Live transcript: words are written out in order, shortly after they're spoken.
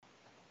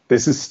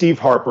This is Steve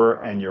Harper,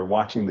 and you're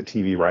watching the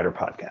TV Writer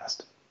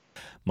Podcast.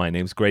 My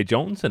name's Gray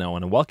Jones, and I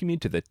want to welcome you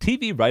to the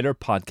TV Writer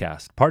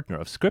Podcast, partner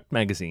of Script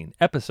Magazine,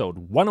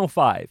 episode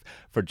 105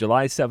 for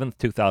July 7th,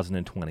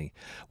 2020.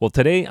 Well,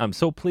 today I'm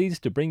so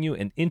pleased to bring you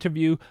an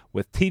interview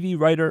with TV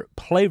writer,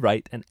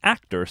 playwright, and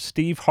actor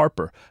Steve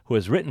Harper, who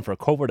has written for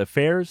Covert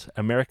Affairs,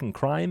 American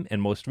Crime,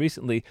 and most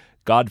recently,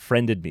 God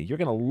Friended Me. You're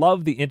going to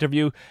love the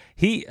interview.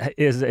 He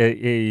is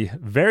a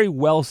very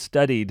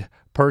well-studied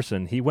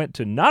person. He went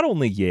to not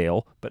only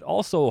Yale, but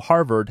also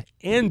Harvard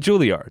and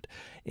Juilliard.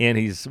 And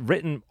he's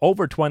written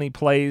over 20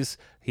 plays.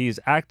 He's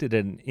acted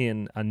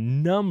in a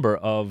number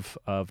of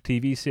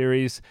TV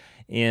series,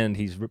 and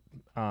he's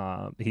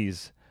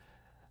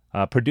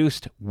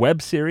produced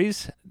web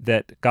series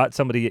that got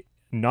somebody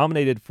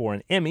nominated for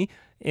an Emmy,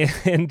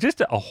 and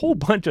just a whole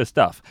bunch of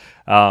stuff.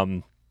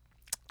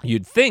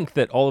 You'd think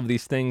that all of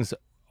these things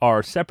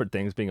are separate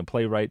things, being a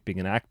playwright, being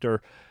an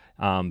actor,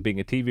 being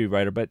a TV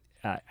writer, but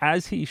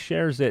as he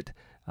shares it,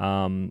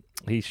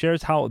 he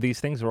shares how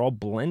these things are all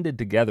blended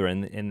together,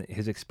 and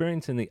his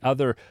experience in the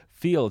other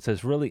fields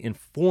has really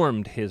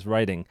informed his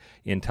writing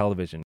in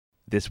television.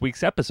 This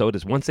week's episode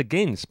is once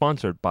again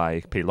sponsored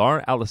by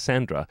Pilar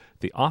Alessandra,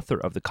 the author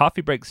of the Coffee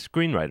Break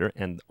screenwriter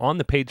and On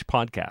the Page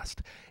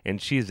podcast,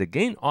 and she is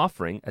again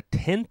offering a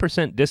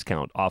 10%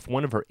 discount off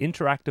one of her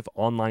interactive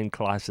online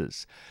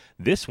classes.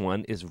 This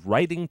one is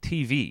Writing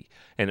TV,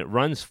 and it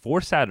runs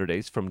 4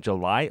 Saturdays from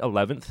July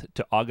 11th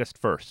to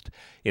August 1st.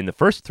 In the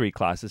first 3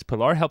 classes,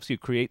 Pilar helps you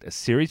create a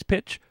series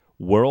pitch,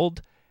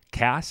 world,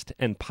 cast,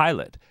 and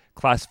pilot.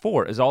 Class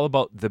 4 is all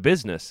about the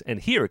business, and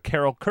here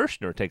Carol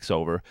Kirshner takes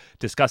over,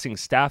 discussing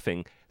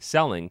staffing,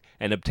 selling,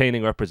 and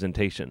obtaining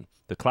representation.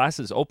 The class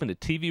is open to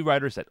TV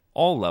writers at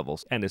all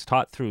levels and is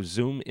taught through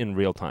Zoom in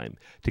real time.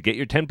 To get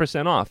your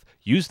 10% off,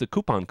 use the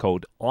coupon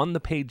code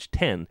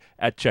ONTHEPAGE10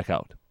 at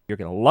checkout. You're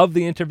going to love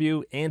the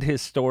interview and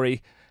his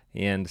story,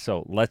 and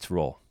so let's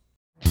roll.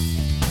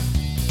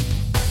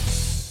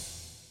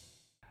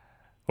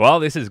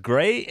 Well, this is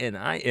Gray, and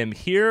I am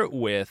here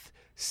with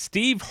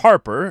Steve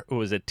Harper,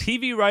 who is a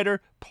TV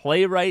writer,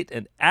 playwright,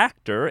 and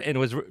actor, and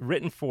was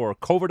written for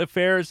Covert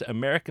Affairs,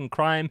 American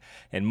Crime,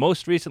 and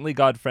most recently,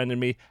 God Friended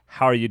Me.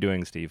 How are you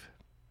doing, Steve?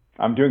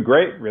 I'm doing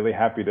great. Really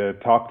happy to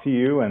talk to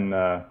you. And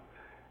I've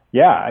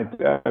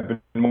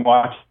been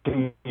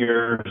watching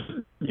your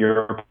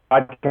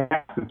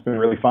podcast. It's been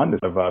really fun to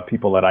have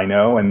people that I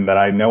know and that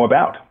I know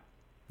about.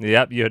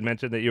 Yep, you had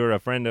mentioned that you were a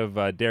friend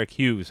of Derek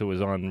Hughes, who was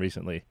on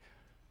recently.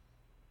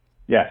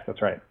 Yes,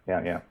 that's right.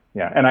 Yeah.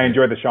 And I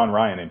enjoyed the Sean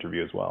Ryan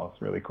interview as well.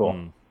 It's really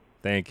cool.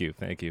 Thank you.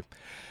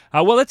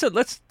 Well,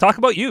 let's talk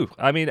about you.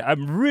 I mean,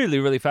 I'm really,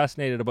 really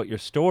fascinated about your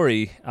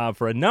story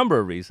for a number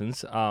of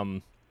reasons.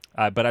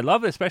 But I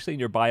love, especially in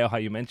your bio, how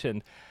you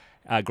mentioned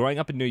growing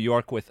up in New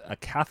York with a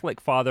Catholic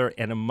father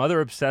and a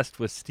mother obsessed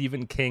with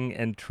Stephen King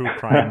and true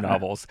crime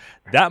novels.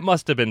 That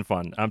must have been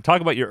fun.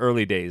 Talk about your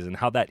early days and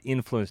how that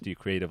influenced you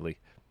creatively.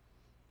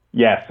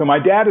 Yes. So my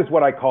dad is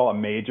what I call a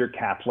major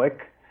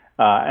Catholic.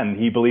 And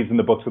he believes in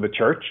the books of the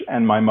church,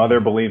 and my mother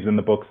believes in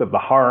the books of the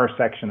horror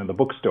section of the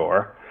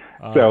bookstore.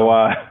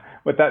 So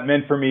what that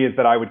meant for me is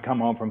that I would come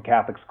home from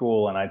Catholic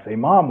school and I'd say,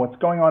 "Mom, what's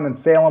going on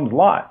in Salem's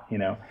Lot?"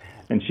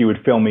 And she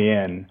would fill me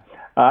in.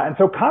 And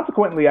so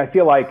consequently, I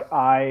feel like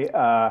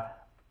I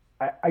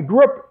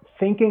grew up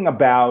thinking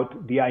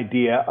about the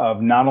idea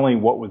of not only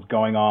what was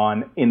going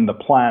on on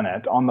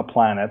the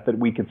planet that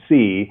we could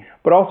see,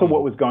 but also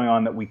what was going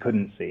on that we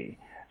couldn't see.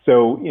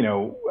 So,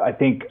 I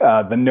think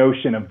the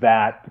notion of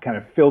that kind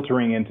of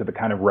filtering into the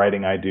kind of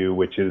writing I do,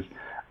 which is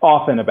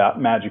often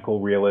about magical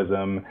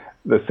realism,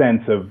 the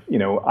sense of,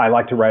 I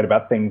like to write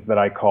about things that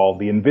I call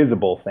the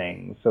invisible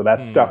things. So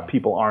that's stuff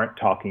people aren't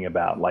talking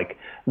about, like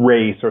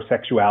race or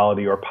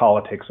sexuality or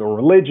politics or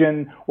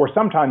religion, or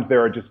sometimes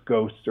there are just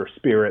ghosts or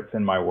spirits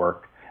in my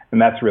work.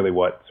 And that's really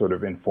what sort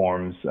of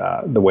informs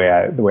the way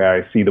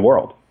I see the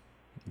world.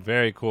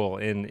 Very cool.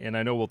 And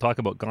I know we'll talk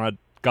about God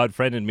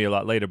Friended Me a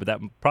lot later, but that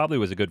probably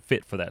was a good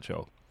fit for that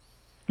show.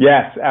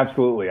 Yes,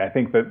 absolutely. I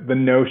think that the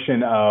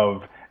notion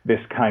of this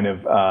kind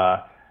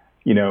of,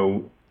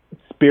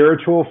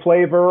 spiritual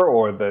flavor,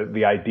 or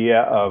the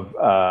idea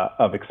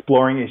of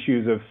exploring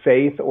issues of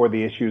faith or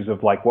the issues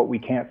of like what we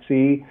can't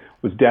see,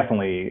 was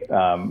definitely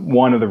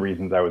one of the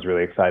reasons I was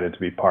really excited to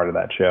be part of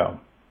that show.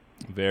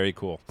 Very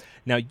cool.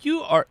 Now,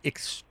 you are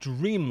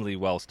extremely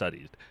well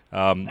studied.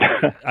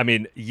 I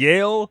mean,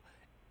 Yale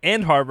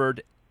and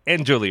Harvard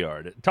and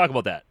Juilliard. Talk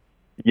about that.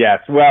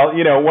 Yes. Well,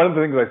 one of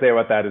the things I say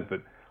about that is that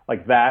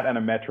like that and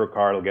a Metro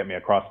card will get me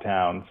across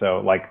town.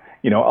 So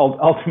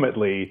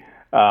ultimately,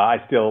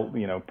 I still,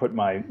 put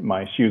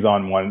my shoes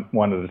on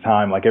one at a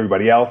time like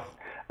everybody else.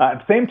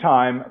 At the same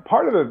time,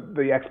 part of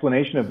the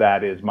explanation of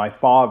that is my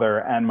father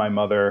and my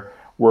mother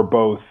were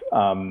both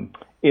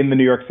in the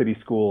New York City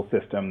school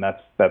system.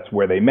 That's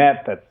where they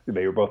met.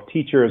 They were both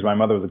teachers. My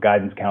mother was a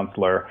guidance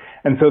counselor.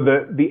 And so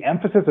the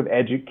emphasis of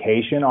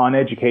education in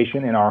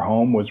our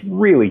home was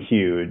really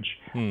huge.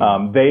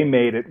 They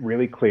made it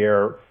really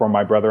clear for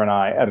my brother and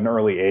I at an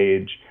early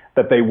age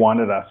that they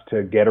wanted us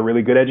to get a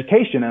really good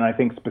education. And I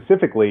think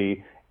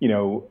specifically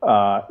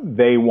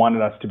they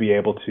wanted us to be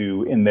able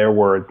to, in their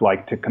words,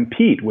 like to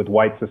compete with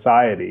white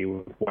society,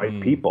 with white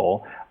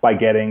people, by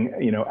getting,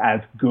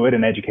 as good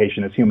an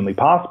education as humanly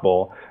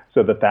possible,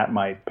 so that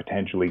might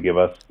potentially give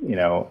us,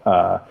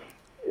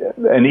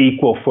 an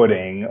equal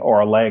footing or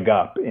a leg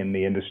up in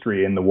the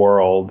industry, in the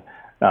world.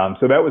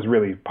 So that was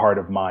really part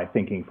of my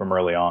thinking from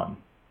early on.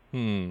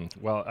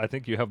 Well, I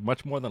think you have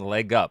much more than a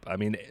leg up. I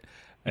mean,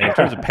 in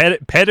terms of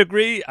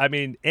pedigree, I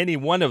mean, any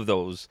one of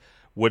those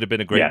would have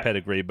been a great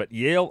pedigree. But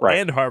Yale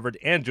and Harvard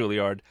and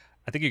Juilliard,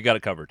 I think you got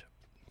it covered.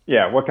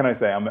 Yeah, what can I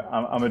say? I'm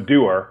a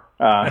doer.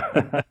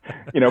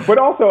 But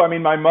also, I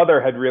mean, my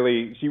mother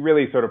she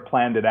really sort of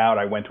planned it out.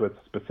 I went to a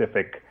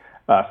specific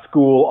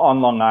school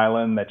on Long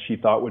Island that she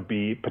thought would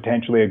be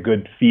potentially a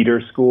good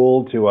feeder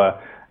school to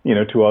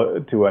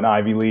an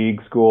Ivy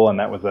League school, and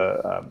that was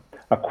a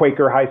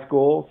Quaker high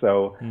school,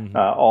 so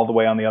all the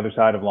way on the other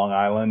side of Long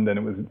Island. And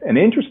it was an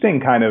interesting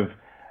kind of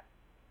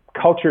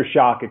culture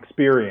shock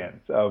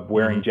experience of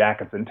wearing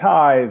jackets and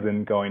ties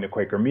and going to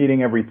Quaker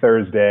meeting every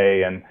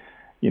Thursday. And,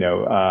 it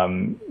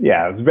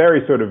was a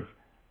very sort of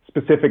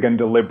specific and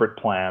deliberate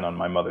plan on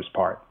my mother's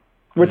part,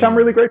 which I'm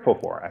really grateful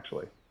for,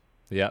 actually.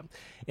 Yeah.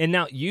 And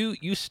now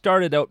you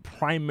started out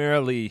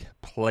primarily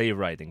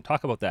playwriting.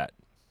 Talk about that.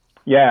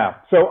 Yeah.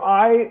 So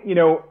I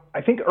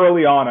think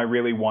early on I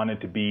really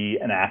wanted to be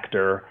an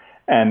actor,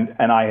 and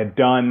I had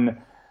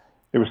done,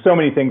 there were so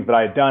many things that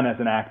I had done as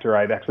an actor.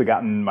 I'd actually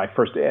gotten my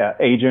first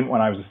agent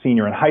when I was a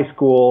senior in high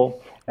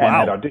school, and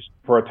had auditioned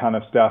for a ton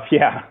of stuff.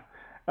 Yeah.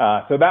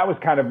 So that was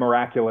kind of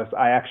miraculous.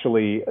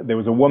 There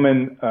was a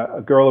woman,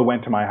 a girl who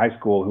went to my high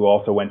school who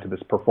also went to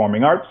this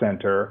performing arts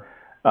center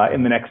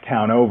in the next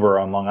town over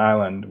on Long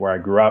Island where I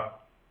grew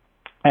up.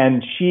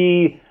 And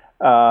she,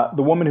 the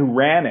woman who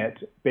ran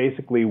it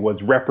basically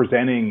was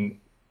representing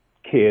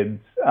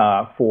kids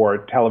for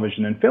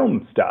television and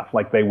film stuff.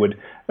 Like they would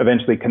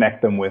eventually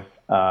connect them with,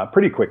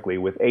 pretty quickly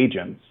with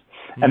agents.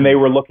 And they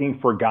were looking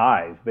for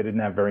guys. They didn't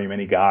have very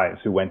many guys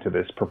who went to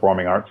this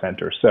performing arts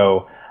center.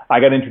 So I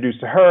got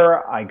introduced to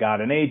her. I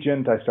got an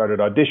agent. I started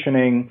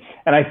auditioning.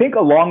 And I think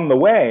along the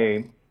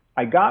way,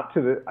 I got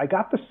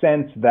the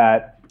sense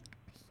that,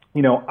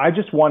 I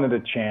just wanted a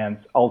chance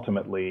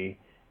ultimately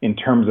in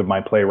terms of my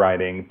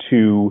playwriting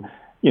to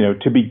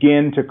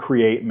begin to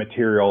create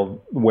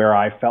material where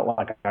I felt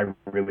like I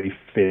really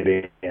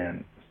fit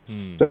in.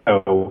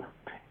 So,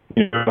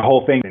 the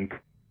whole thing in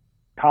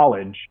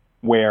college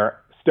where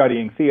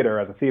studying theater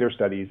as a theater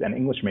studies and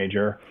English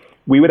major,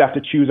 we would have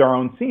to choose our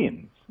own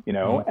scenes,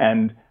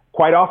 and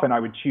quite often I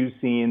would choose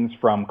scenes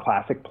from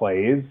classic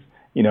plays,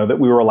 that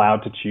we were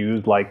allowed to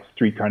choose, like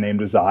Streetcar Named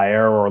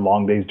Desire or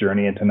Long Day's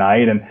Journey into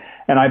Night.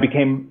 And I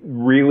became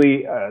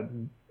really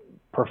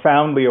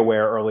profoundly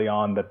aware early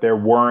on that there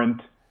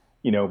weren't,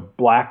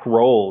 black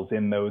roles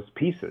in those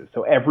pieces.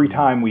 So every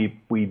time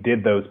we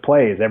did those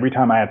plays, every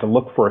time I had to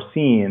look for a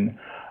scene,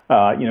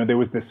 there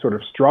was this sort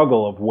of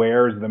struggle of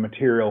where's the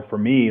material for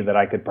me that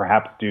I could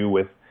perhaps do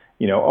with,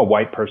 a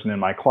white person in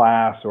my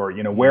class, or,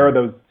 where are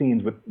those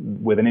scenes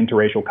with an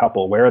interracial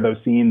couple? Where are those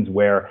scenes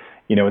where,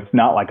 it's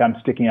not like I'm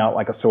sticking out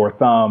like a sore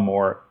thumb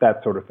or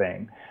that sort of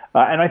thing.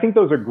 And I think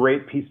those are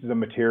great pieces of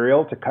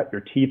material to cut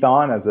your teeth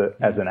on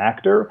as an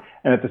actor.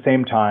 And at the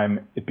same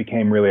time, it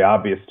became really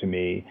obvious to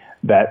me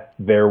that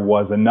there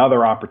was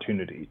another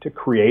opportunity to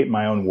create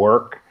my own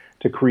work,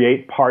 to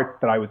create parts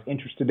that I was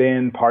interested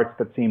in, parts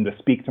that seemed to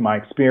speak to my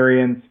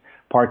experience,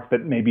 parts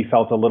that maybe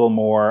felt a little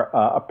more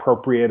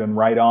appropriate and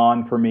right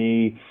on for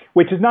me,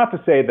 which is not to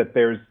say that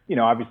there's,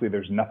 obviously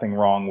there's nothing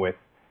wrong with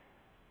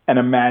an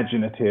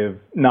imaginative,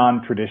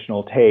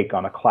 non-traditional take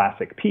on a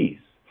classic piece.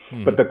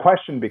 But the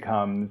question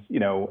becomes,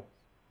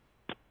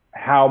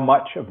 how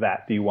much of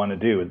that do you want to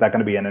do? Is that going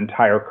to be an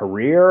entire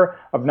career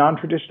of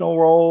non-traditional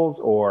roles,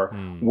 or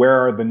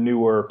where are the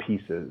newer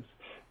pieces?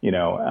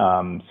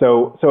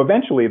 So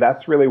eventually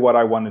that's really what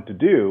I wanted to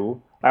do.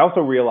 I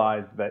also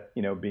realized that,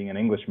 being an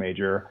English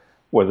major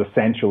was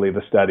essentially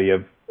the study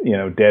of,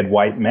 dead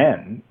white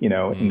men,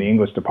 in the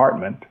English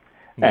department.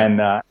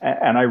 And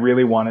I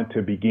really wanted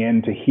to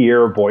begin to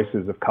hear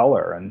voices of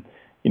color. And,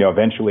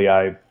 eventually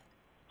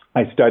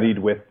I studied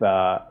with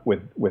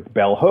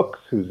Bell Hooks,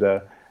 who's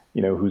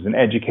an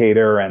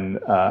educator and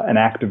an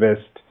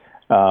activist,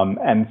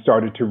 and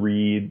started to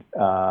read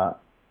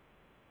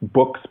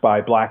books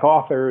by Black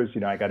authors.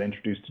 I got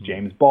introduced to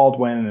James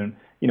Baldwin,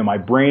 and my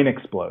brain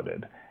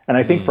exploded. And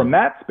I think from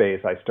that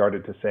space, I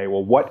started to say,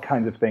 well, what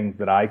kinds of things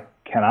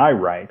can I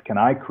write, can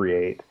I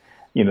create,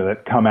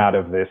 that come out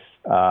of this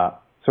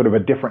sort of a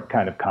different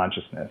kind of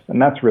consciousness.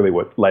 And that's really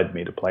what led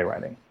me to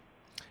playwriting.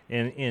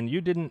 And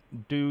you didn't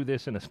do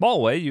this in a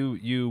small way.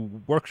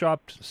 You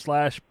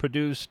workshopped /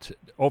 produced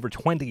over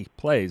 20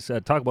 plays.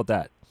 Talk about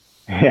that.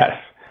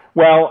 Yes.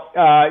 Well,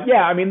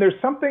 I mean, there's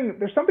something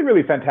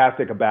really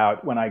fantastic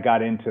about when I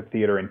got into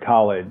theater in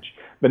college.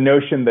 The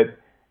notion that,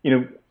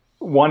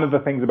 one of the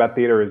things about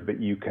theater is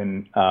that you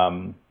can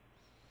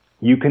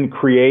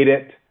create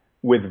it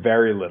with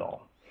very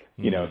little.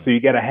 So you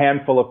get a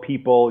handful of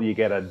people, you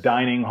get a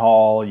dining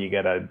hall, you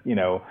get a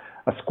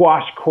a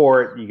squash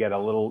court, you get a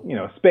little,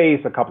 space,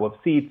 a couple of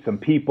seats, some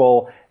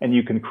people, and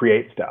you can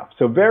create stuff.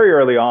 So very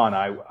early on,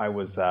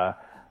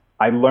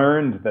 I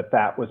learned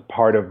that was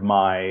part of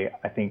my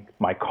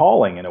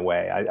calling in a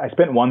way. I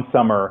spent one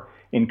summer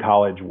in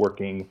college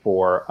working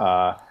for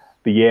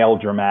the Yale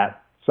Dramat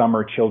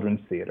Summer Children's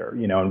Theater,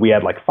 and we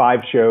had like 5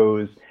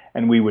 shows,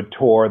 and we would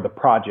tour the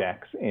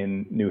projects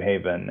in New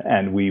Haven,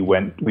 and we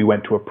went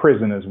to a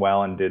prison as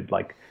well and did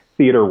like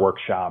theater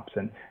workshops,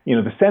 and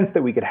the sense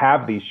that we could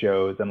have these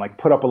shows and like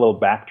put up a little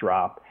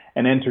backdrop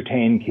and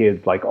entertain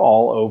kids like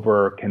all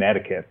over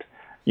Connecticut,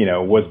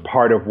 was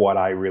part of what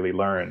I really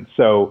learned.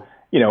 So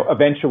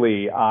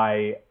eventually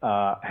I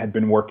had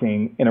been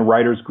working in a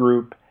writer's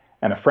group,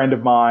 and a friend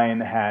of mine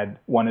had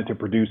wanted to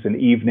produce an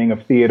evening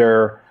of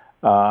theater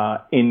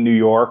in New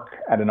York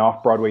at an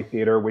off-Broadway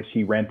theater, which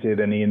he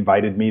rented, and he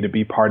invited me to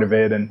be part of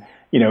it. And,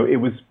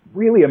 it was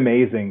really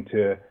amazing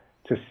to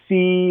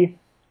see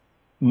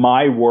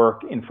my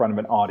work in front of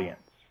an audience.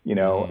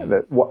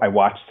 I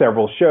watched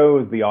several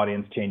shows. The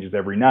audience changes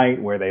every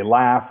night, where they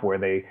laugh, where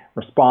they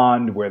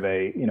respond, where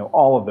they,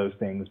 all of those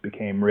things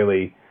became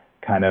really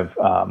kind of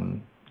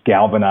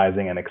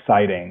galvanizing and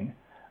exciting.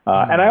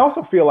 And I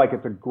also feel like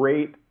it's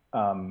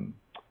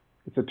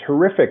a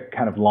terrific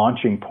kind of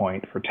launching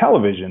point for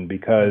television,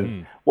 because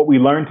what we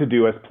learn to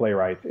do as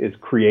playwrights is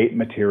create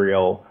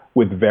material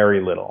with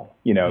very little.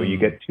 You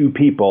get two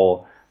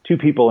people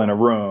in a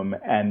room,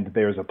 and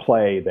there's a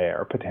play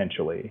there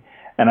potentially.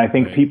 And I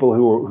think people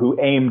who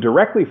aim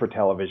directly for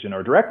television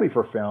or directly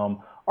for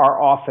film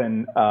are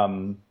often,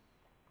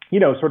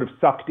 sort of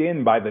sucked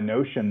in by the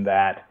notion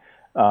that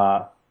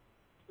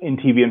in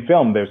TV and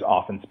film, there's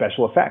often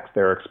special effects.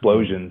 There are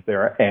explosions,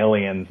 there are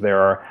aliens, there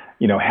are,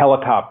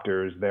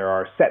 helicopters, there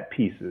are set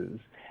pieces.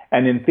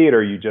 And in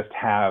theater, you just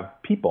have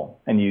people,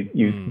 and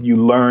you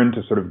learn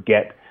to sort of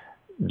get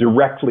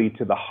directly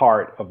to the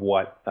heart of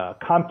what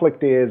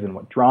conflict is and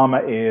what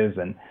drama is,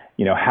 and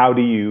how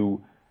do you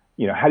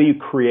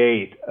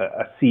create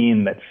a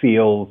scene that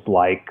feels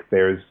like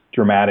there's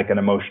dramatic and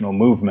emotional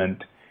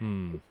movement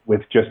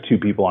with just 2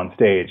 people on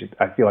stage.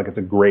 I feel like it's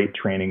a great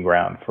training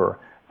ground for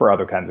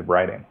other kinds of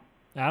writing.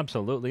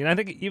 Absolutely. And I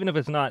think even if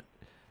it's not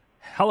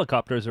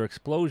helicopters or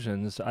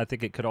explosions, I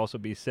think it could also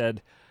be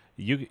said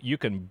you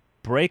can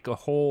break a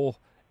whole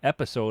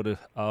episode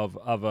of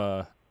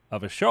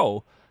a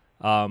show.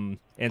 And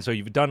so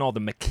you've done all the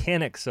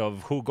mechanics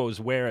of who goes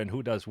where and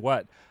who does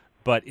what,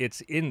 but it's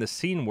in the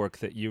scene work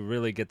that you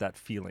really get that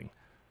feeling.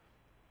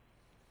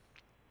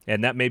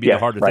 And that may be the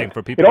harder thing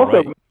for people to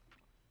write.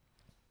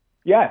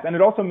 Yes, and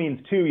it also means,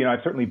 too,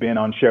 I've certainly been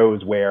on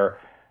shows where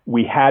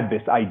we had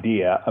this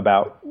idea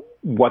about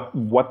what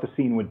the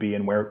scene would be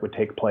and where it would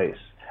take place.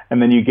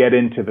 And then you get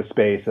into the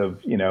space of,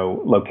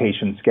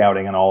 location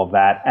scouting and all of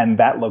that, and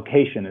that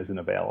location isn't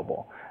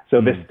available. So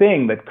this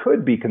thing that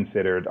could be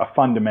considered a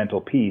fundamental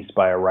piece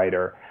by a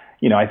writer,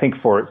 I think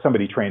for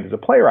somebody trained as a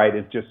playwright,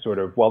 is just sort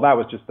of, well, that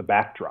was just the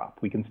backdrop.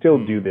 We can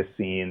still do this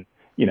scene,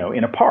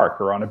 in a park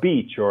or on a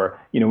beach, or,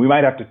 we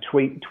might have to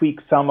tweak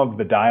some of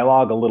the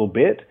dialogue a little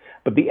bit,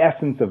 but the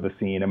essence of the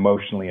scene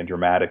emotionally and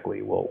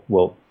dramatically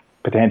will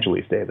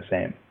potentially stay the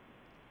same.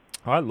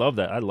 Oh, I love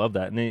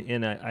that.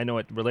 And I know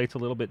it relates a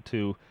little bit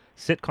to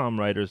sitcom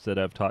writers that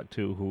I've talked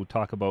to who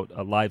talk about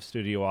a live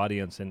studio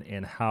audience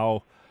and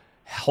how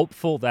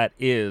helpful that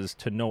is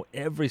to know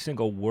every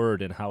single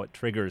word and how it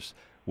triggers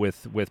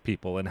with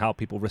people and how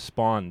people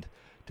respond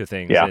to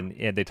things. Yeah.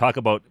 And they talk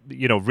about,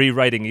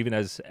 rewriting even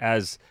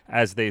as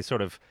they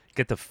sort of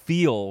get the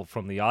feel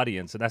from the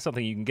audience. And that's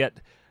something you can get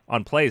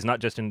on plays,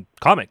 not just in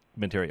comic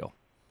material.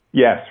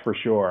 Yes, for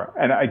sure.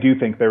 And I do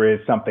think there is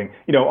something,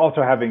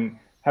 also having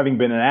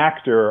been an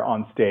actor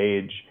on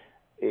stage,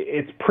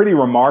 it's pretty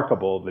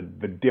remarkable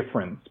the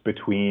difference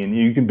between,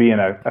 you can be in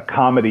a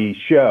comedy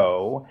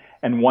show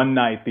and one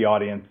night the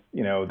audience,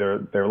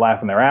 they're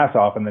laughing their ass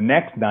off, and the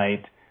next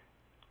night,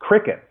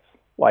 crickets.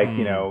 Like,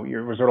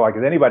 you're sort of like,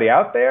 is anybody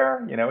out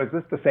there? Is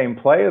this the same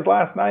play as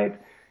last night?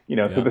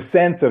 So the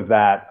sense of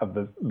that, of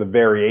the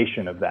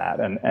variation of that,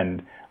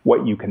 and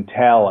what you can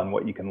tell and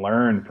what you can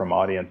learn from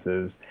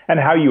audiences, and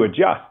how you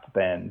adjust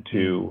then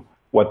to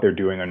what they're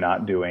doing or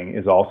not doing,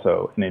 is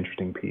also an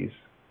interesting piece.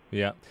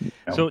 Yeah.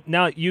 So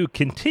now you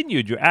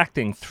continued your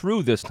acting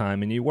through this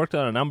time, and you worked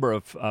on a number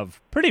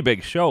of pretty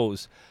big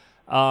shows.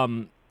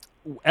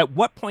 At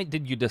what point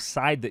did you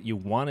decide that you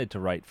wanted to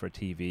write for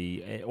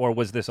TV, or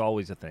was this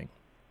always a thing?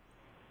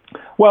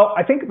 Well,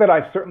 I think that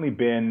I've certainly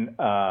been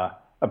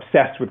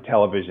obsessed with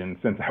television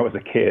since I was a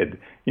kid.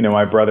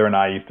 My brother and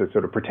I used to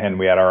sort of pretend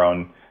we had our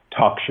own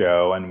talk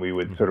show, and we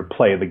would sort of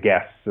play the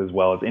guests as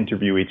well as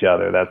interview each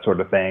other, that sort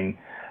of thing.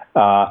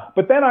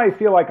 But then I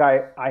feel like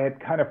I had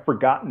kind of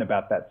forgotten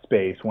about that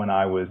space when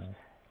I was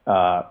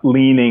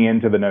leaning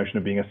into the notion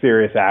of being a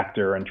serious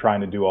actor and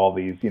trying to do all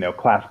these,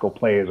 classical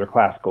plays or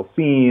classical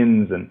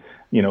scenes and,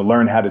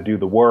 learn how to do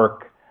the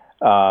work.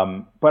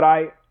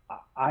 But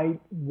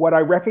what I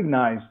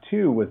recognized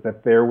too was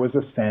that there was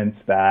a sense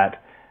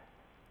that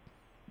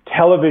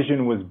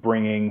television was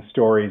bringing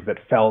stories that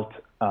felt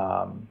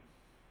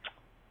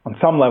on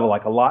some level,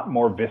 like a lot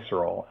more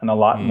visceral and a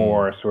lot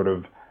more sort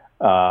of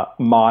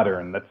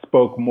modern, that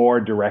spoke more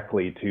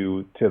directly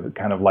to the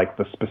kind of like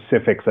the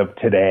specifics of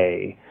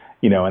today,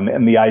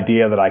 and the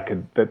idea that I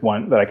could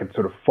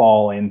sort of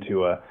fall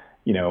into a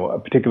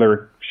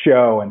particular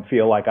show and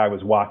feel like I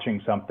was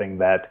watching something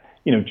that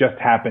just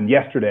happened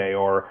yesterday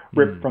or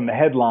ripped from the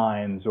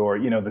headlines, or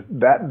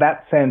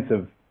that sense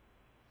of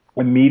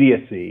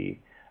immediacy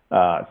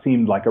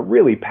seemed like a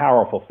really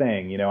powerful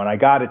thing, and I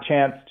got a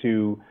chance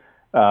to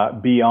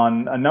be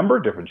on a number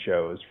of different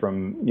shows,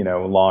 from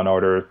Law and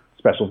Order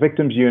Special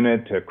Victims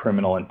Unit to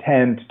Criminal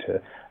Intent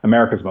to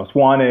America's Most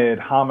Wanted,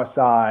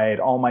 Homicide,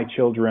 All My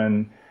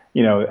Children,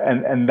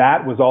 and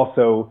that was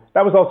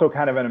also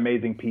kind of an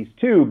amazing piece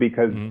too,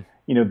 because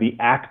the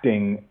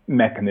acting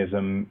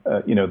mechanism,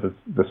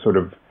 the sort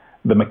of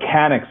the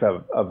mechanics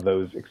of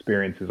those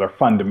experiences are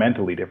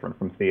fundamentally different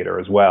from theater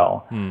as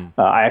well.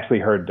 I actually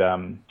heard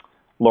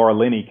Laura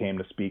Linney came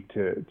to speak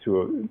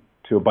to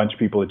a bunch of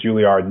people at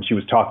Juilliard, and she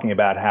was talking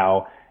about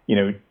how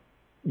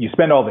you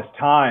spend all this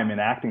time in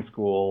acting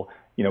school,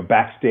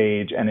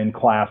 backstage and in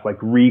class, like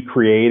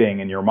recreating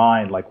in your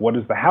mind, like, what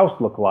does the house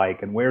look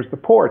like and where's the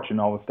porch and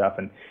all this stuff.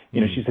 And,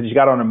 she said she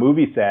got on a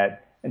movie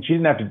set and she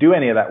didn't have to do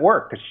any of that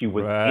work because she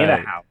was in a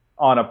house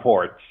on a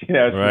porch. She's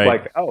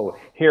like, oh,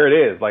 here it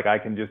is. Like, I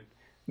can just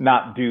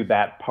not do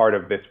that part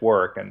of this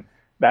work. And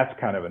that's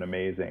kind of an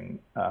amazing,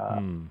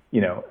 an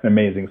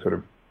amazing sort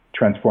of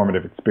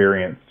transformative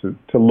experience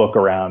to look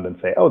around and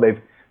say, oh,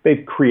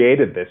 they've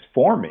created this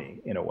for me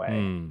in a way.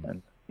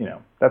 And,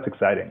 that's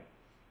exciting.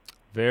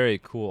 Very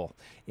cool.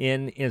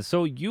 And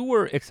so you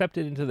were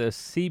accepted into the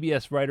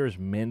CBS Writers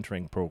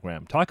Mentoring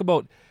Program. Talk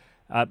about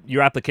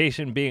your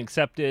application being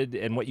accepted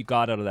and what you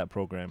got out of that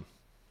program.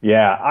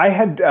 Yeah, I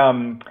had,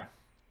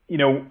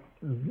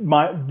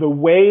 the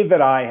way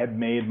that I had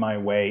made my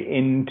way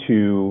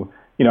into,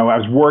 I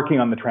was working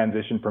on the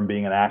transition from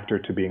being an actor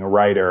to being a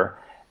writer,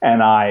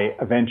 and I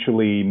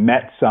eventually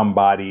met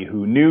somebody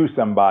who knew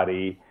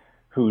somebody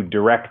who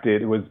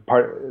was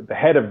the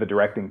head of the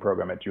directing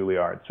program at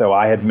Juilliard. So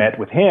I had met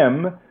with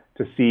him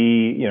to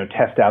see,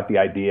 test out the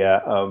idea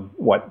of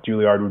what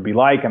Juilliard would be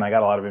like, and I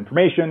got a lot of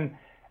information.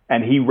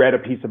 And he read a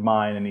piece of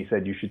mine, and he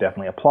said, you should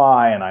definitely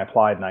apply. And I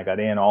applied, and I got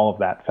in. All of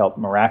that felt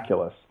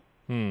miraculous.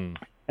 And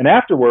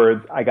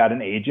afterwards, I got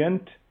an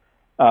agent,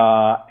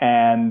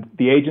 and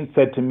the agent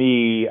said to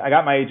me, I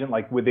got my agent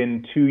like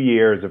within 2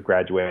 years of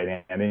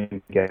graduating. I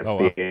didn't get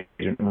the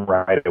agent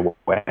right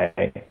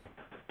away.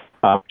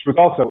 Which was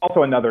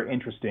also another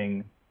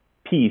interesting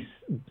piece,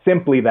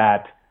 simply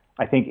that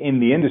I think in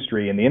the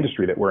industry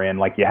that we're in,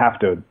 like, you have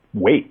to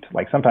wait.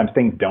 Like, sometimes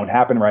things don't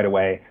happen right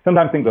away.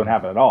 Sometimes things don't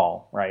happen at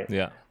all, right?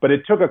 Yeah. But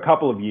it took a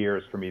couple of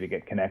years for me to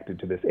get connected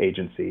to this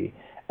agency.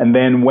 And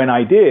then when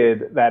I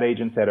did, that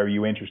agent said, are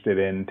you interested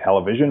in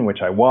television?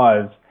 Which I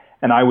was.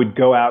 And I would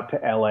go out to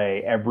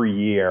LA every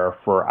year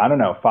for,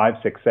 5,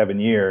 6, 7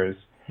 years.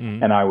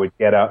 And I would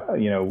get a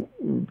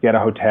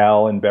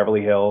hotel in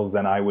Beverly Hills,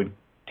 and I would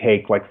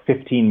take like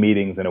 15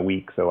 meetings in a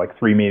week. So like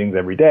 3 meetings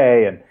every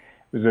day. And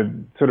it was a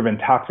sort of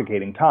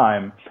intoxicating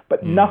time,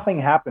 but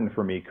nothing happened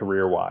for me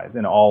career-wise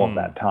in all of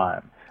that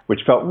time,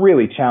 which felt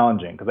really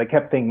challenging because I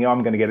kept thinking,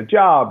 I'm going to get a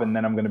job and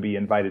then I'm going to be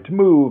invited to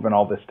move and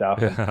all this stuff.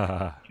 And,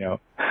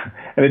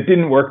 and it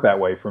didn't work that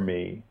way for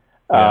me.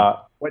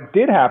 What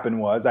did happen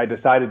was I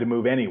decided to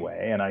move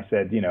anyway. And I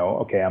said,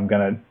 okay, I'm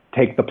going to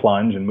take the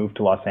plunge and move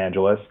to Los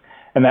Angeles.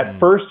 And that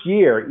first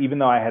year, even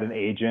though I had an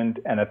agent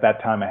and at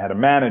that time I had a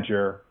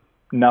manager,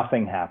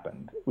 nothing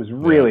happened. It was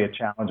really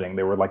challenging.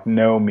 There were like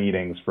no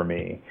meetings for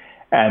me.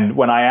 And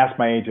when I asked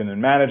my agent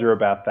and manager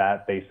about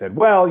that, they said,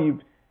 well,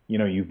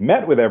 you've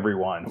met with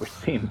everyone, which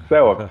seems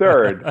so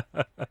absurd.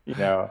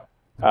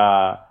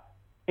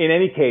 In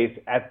any case,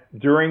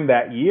 during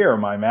that year,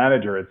 my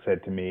manager had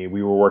said to me,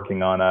 we were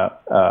working on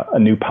a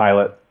new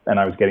pilot and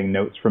I was getting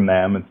notes from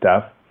them and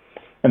stuff.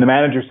 And the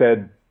manager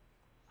said,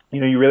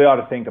 you really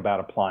ought to think about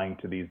applying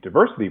to these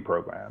diversity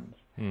programs.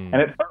 And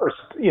at first,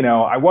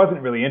 I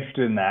wasn't really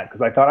interested in that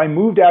because I thought I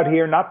moved out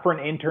here not for an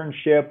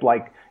internship,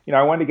 like,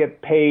 I wanted to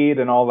get paid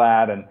and all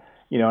that. And,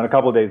 and a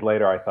couple of days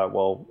later, I thought,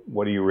 well,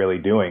 what are you really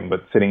doing but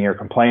sitting here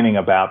complaining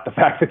about the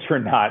fact that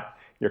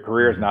your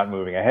career is not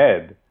moving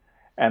ahead?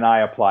 And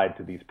I applied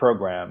to these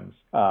programs,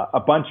 a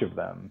bunch of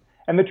them.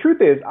 And the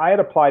truth is, I had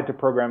applied to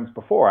programs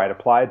before. I had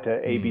applied to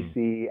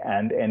ABC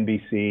and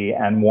NBC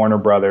and Warner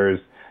Brothers,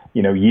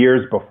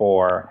 years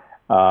before.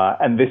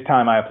 And this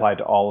time I applied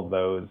to all of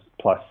those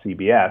plus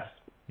CBS.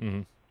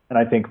 And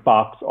I think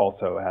Fox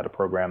also had a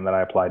program that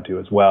I applied to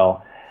as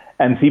well.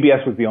 And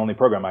CBS was the only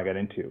program I got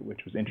into, which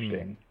was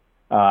interesting.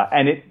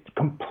 And it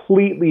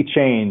completely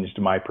changed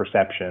my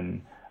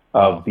perception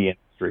of the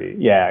industry.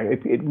 Yeah,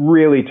 it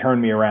really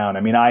turned me around.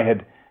 I mean, I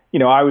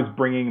was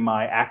bringing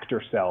my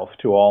actor self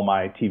to all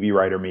my TV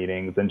writer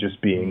meetings and just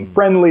being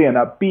friendly and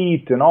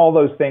upbeat and all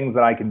those things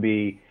that I can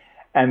be.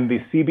 And the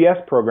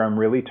CBS program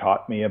really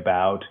taught me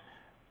about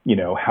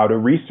how to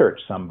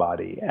research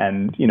somebody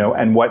and,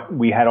 and what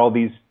we had all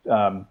these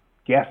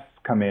guests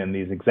come in,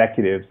 these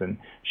executives and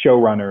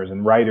showrunners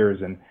and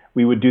writers, and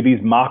we would do these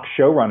mock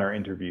showrunner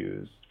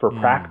interviews for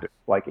practice,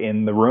 like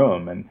in the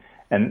room,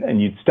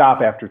 and you'd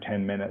stop after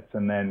 10 minutes,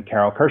 and then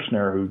Carol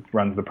Kirshner, who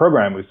runs the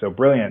program, who's so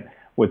brilliant,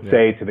 would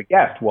say to the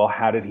guest, well,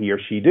 how did he or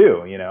she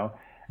do,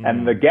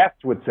 And the guest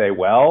would say,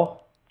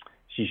 well,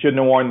 she shouldn't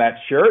have worn that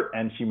shirt,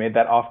 and she made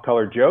that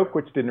off-color joke,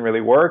 which didn't really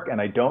work,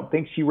 and I don't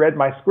think she read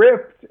my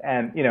script,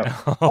 and,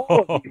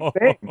 all of these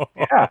things.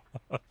 Yeah.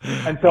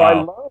 And so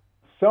I love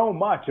so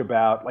much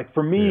about, like,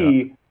 for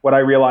me, what I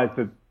realized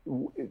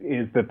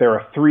is that there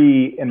are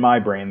three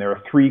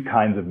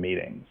kinds of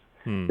meetings.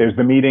 There's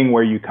the meeting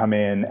where you come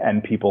in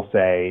and people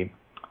say,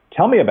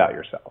 tell me about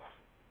yourself,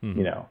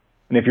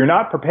 And if you're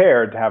not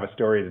prepared to have a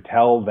story to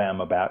tell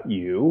them about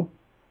you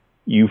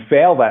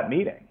fail that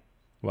meeting.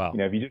 Wow.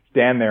 If you just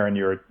stand there and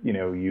you're,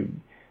 you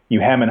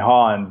hem and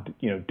haw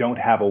and, don't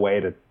have a way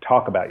to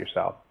talk about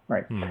yourself,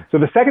 right? So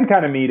the second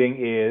kind of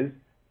meeting is,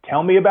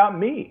 tell me about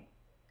me,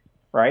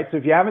 right? So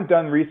if you haven't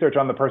done research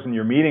on the person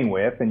you're meeting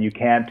with and you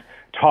can't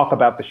talk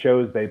about the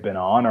shows they've been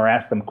on or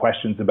ask them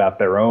questions about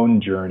their own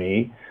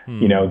journey,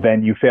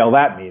 then you fail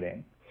that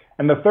meeting.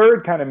 And the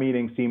third kind of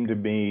meeting seemed to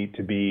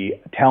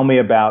be tell me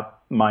about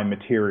my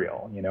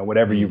material,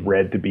 whatever you've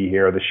read to be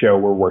here, or the show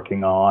we're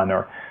working on,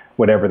 or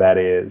whatever that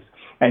is.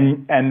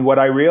 And what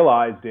I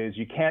realized is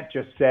you can't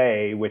just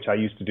say, which I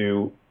used to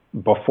do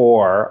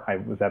before I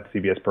was at the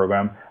CBS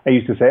program, I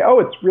used to say, oh,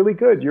 it's really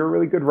good. You're a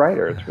really good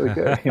writer. It's really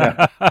good.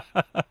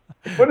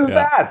 What is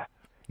that?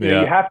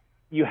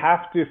 You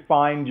have to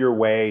find your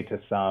way to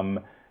some,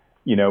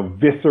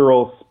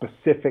 visceral,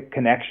 specific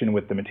connection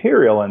with the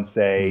material and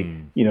say,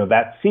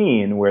 that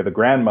scene where the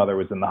grandmother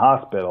was in the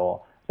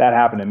hospital, that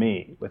happened to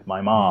me with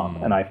my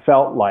mom. And I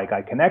felt like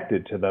I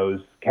connected to those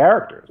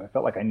characters. I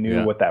felt like I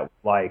knew what that was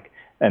like.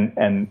 And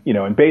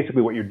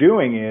basically what you're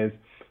doing is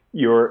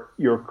you're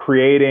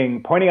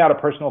pointing out a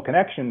personal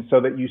connection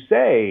so that you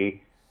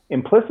say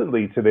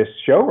implicitly to this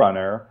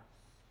showrunner,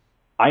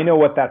 I know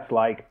what that's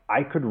like.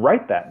 I could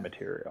write that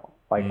material.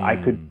 Like I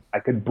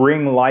could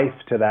bring life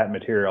to that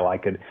material. I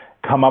could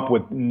come up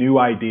with new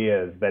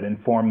ideas that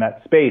inform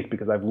that space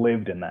because I've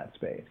lived in that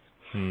space.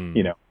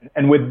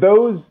 And with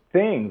those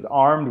things,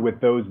 armed with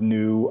those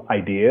new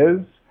ideas,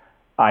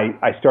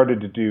 I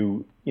started to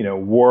do,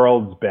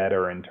 worlds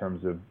better in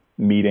terms of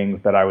meetings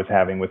that I was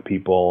having with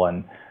people,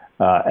 and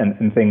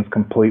things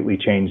completely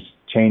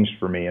changed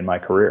for me in my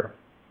career.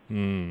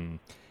 And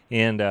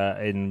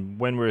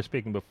when we were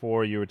speaking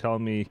before, you were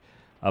telling me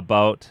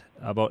about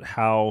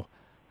how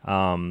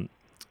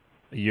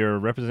your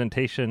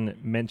representation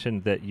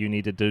mentioned that you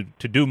needed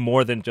to do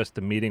more than just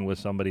a meeting with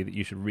somebody, that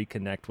you should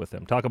reconnect with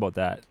them. Talk about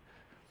that.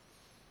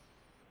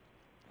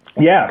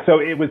 Yeah, so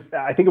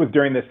I think it was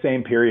during this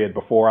same period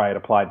before I had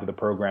applied to the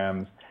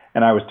programs,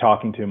 and I was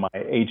talking to my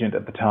agent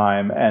at the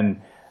time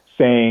and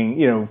saying,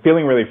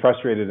 feeling really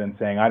frustrated and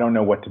saying, I don't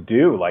know what to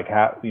do. Like,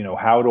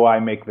 how do I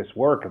make this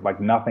work?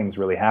 Like, nothing's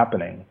really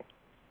happening.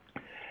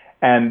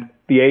 And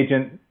the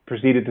agent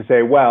proceeded to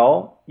say,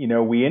 well,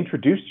 we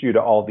introduced you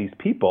to all these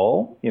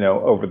people,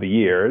 over the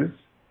years.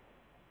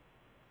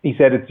 He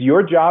said, it's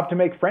your job to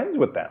make friends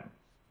with them.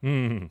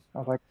 I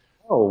was like,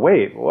 oh,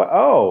 wait,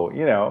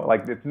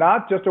 like, it's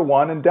not just a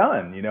one and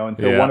done, And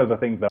so one of the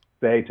things that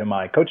I say to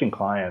my coaching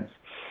clients,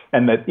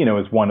 and that,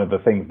 is one of the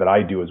things that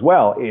I do as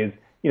well, is,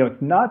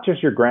 it's not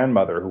just your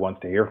grandmother who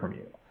wants to hear from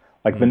you.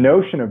 Like the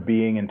notion of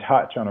being in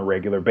touch on a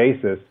regular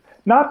basis,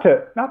 not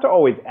to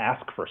always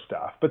ask for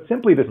stuff, but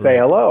simply to say,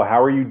 hello,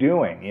 how are you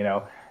doing?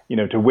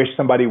 To wish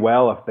somebody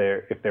well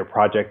if their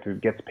project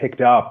gets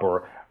picked up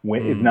or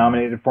is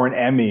nominated for an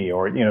Emmy,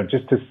 or,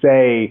 just to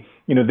say,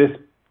 this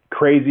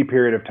crazy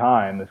period of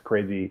time, this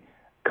crazy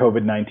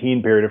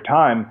COVID-19 period of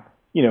time,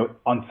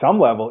 on some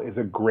level is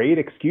a great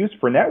excuse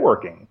for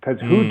networking,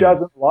 because who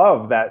doesn't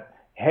love that?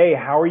 Hey,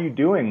 how are you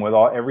doing with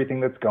everything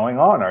that's going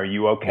on? Are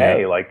you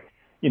okay?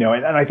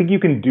 And I think you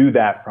can do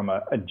that from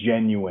a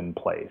genuine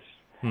place.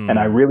 And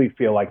I really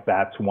feel like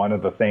that's one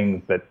of the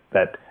things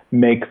that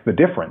makes the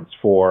difference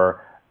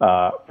for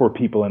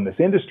people in this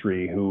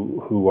industry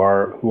who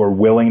are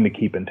willing to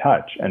keep in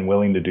touch and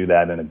willing to do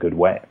that in a good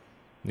way.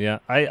 Yeah,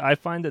 I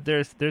find that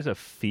there's a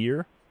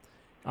fear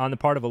on the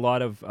part of a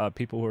lot of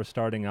people who are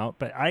starting out,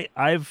 but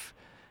I've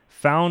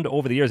found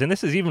over the years, and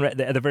this is even at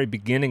the very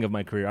beginning of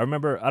my career. I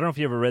remember, I don't know if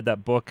you ever read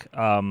that book,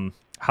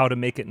 How to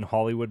Make It in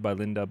Hollywood by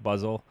Linda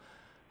Buzzell.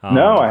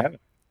 No, I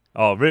haven't.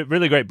 Oh,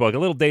 really great book. A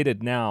little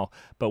dated now,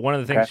 but one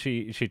of the things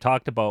she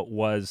talked about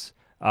was,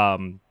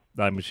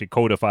 she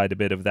codified a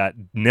bit of that.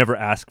 Never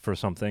ask for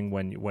something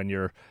when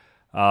you're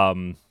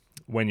in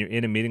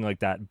a meeting like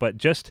that. But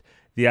just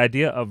the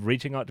idea of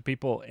reaching out to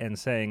people and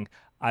saying,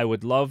 I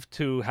would love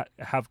to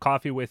have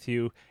coffee with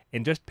you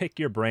and just pick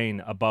your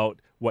brain about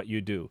what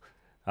you do.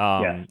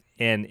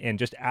 And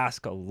just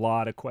ask a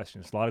lot of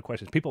questions.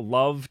 People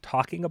love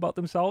talking about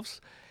themselves,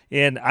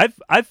 and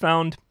I've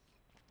found,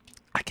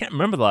 I can't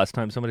remember the last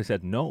time somebody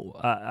said no.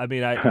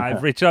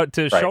 I've reached out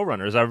to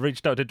showrunners, I've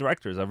reached out to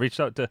directors, I've reached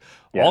out to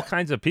all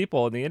kinds of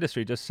people in the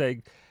industry, just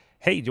saying,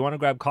 hey, do you want to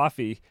grab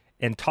coffee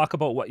and talk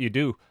about what you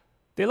do?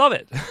 They love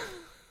it.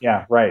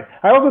 Yeah, right.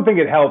 I also think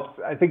it helps.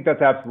 I think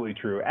that's absolutely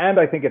true. And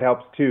I think it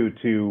helps too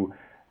to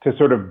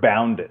sort of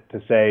bound it,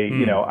 to say,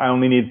 I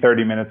only need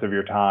 30 minutes of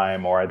your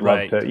time, or I'd love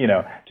Right.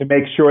 to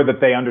make sure that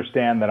they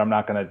understand that I'm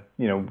not going to,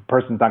 the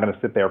person's not going to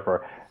sit there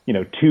for,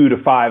 2 to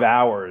 5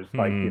 hours,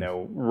 like,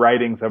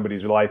 writing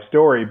somebody's life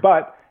story.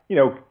 But,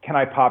 can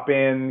I pop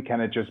in?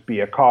 Can it just be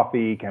a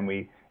coffee? Can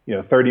we,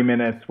 30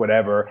 minutes,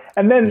 whatever.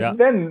 And then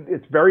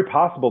it's very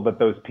possible that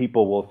those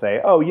people will say,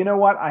 oh, you know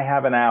what? I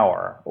have an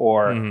hour,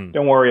 or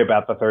don't worry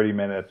about the 30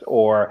 minutes,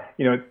 or,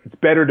 it's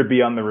better to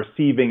be on the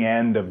receiving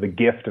end of the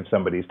gift of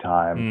somebody's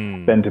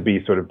time than to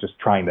be sort of just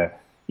trying to,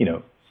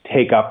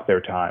 take up their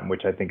time,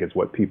 which I think is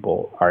what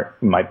people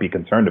might be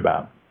concerned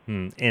about.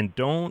 And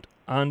don't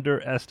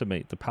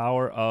underestimate the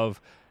power of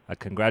a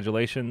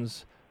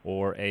congratulations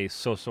or a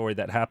so sorry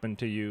that happened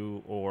to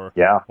you, or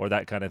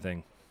that kind of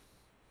thing.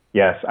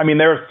 Yes. I mean,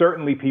 there are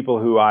certainly people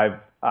who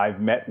I've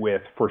met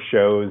with for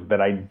shows that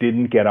I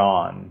didn't get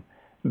on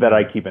that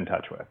I keep in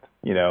touch with,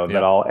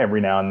 that I'll every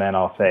now and then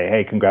I'll say,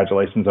 hey,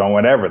 congratulations on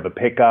whatever, the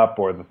pickup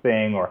or the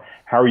thing, or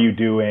how are you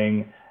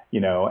doing,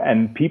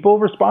 and people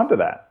respond to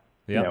that.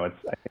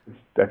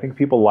 I think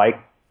people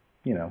like,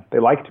 they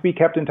like to be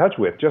kept in touch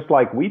with, just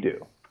like we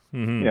do.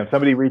 If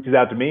somebody reaches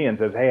out to me and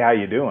says, hey, how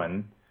you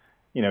doing?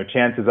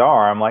 Chances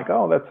are I'm like,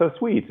 oh, that's so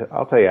sweet.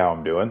 I'll tell you how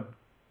I'm doing.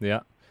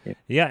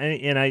 Yeah,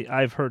 and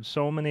I've heard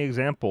so many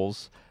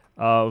examples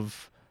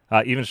of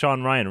even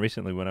Sean Ryan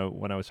recently when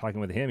I was talking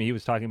with him. He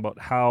was talking about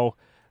how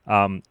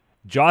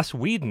Joss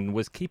Whedon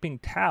was keeping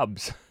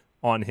tabs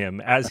on him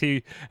as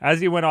he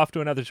went off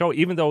to another show,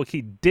 even though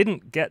he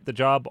didn't get the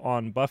job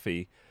on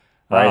Buffy.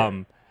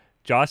 Right.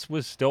 Joss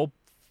was still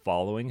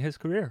following his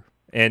career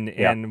and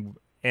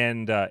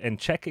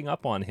checking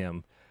up on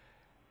him.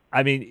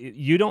 I mean,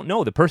 you don't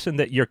know the person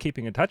that you're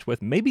keeping in touch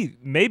with.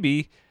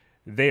 Maybe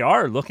they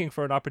are looking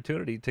for an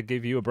opportunity to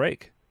give you a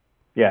break.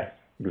 Yes,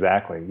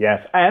 exactly.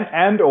 Yes.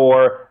 And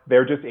or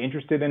they're just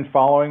interested in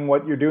following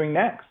what you're doing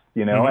next,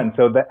 and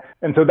so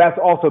that's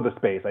also the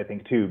space, I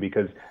think, too,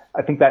 because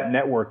I think that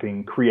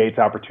networking creates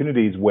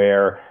opportunities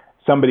where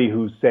somebody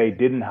who, say,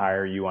 didn't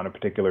hire you on a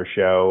particular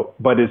show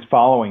but is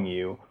following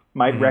you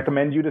might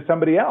recommend you to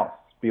somebody else.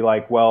 Be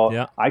like,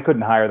 well, I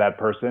couldn't hire that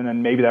person,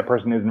 and maybe that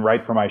person isn't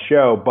right for my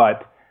show,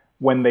 but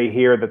when they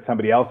hear that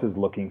somebody else is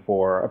looking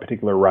for a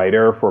particular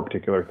writer for a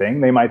particular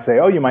thing, they might say,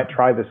 oh, you might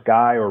try this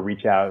guy, or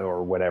reach out,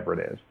 or whatever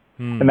it is.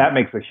 And that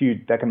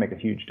can make a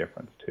huge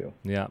difference too.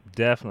 Yeah,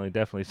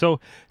 definitely. So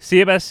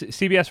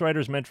CBS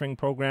Writers Mentoring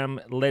Program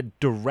led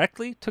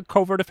directly to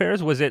Covert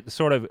Affairs. Was it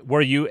sort of,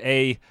 were you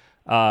a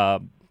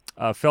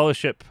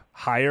fellowship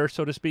hire,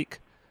 so to speak?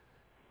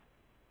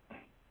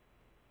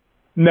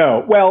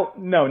 No, well,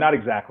 no, not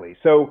exactly.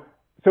 So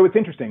it's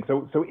interesting.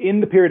 So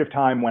in the period of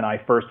time when I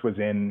first was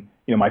in,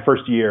 my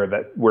first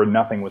year where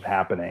nothing was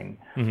happening,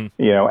 and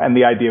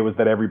the idea was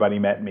that everybody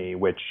met me,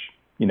 which,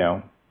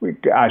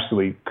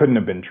 actually couldn't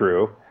have been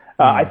true.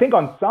 I think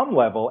on some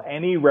level,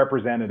 any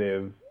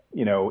representative,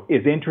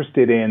 is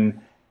interested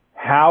in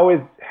how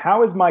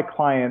is my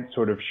client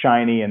sort of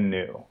shiny and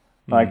new?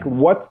 Like,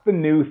 what's the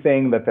new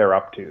thing that they're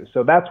up to?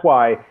 So that's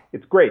why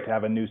it's great to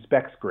have a new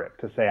spec script,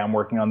 to say I'm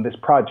working on this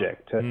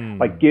project, to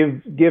like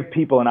give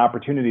people an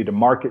opportunity to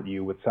market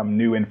you with some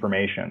new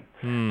information.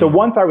 So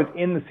once I was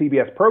in the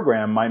CBS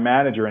program, my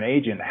manager and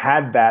agent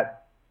had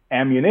that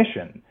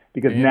ammunition,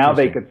 because now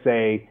they could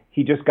say,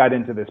 he just got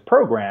into this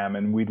program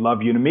and we'd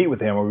love you to meet with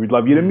him, or we'd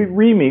love you to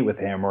re-meet with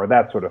him, or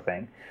that sort of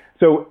thing.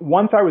 So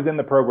once I was in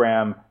the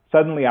program,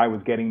 suddenly I was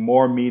getting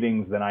more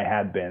meetings than I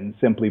had been,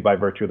 simply by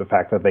virtue of the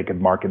fact that they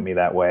could market me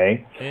that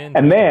way.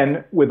 And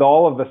then with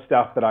all of the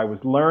stuff that I was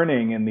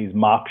learning in these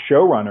mock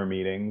showrunner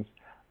meetings,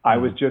 I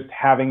was just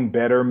having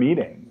better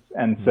meetings.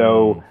 And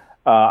so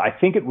I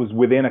think it was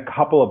within a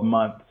couple of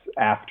months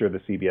after the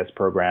CBS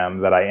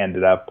program that I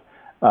ended up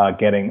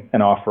getting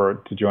an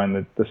offer to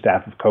join the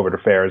staff of Covert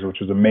Affairs, which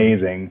was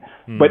amazing.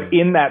 But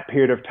in that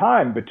period of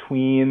time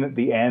between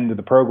the end of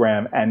the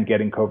program and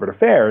getting Covert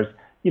Affairs,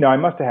 I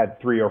must have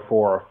had 3 or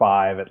 4 or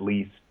 5 at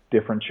least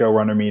different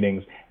showrunner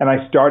meetings. And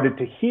I started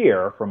to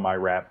hear from my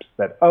reps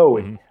that,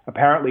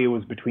 apparently it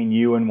was between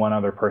you and one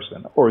other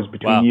person, or it was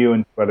between you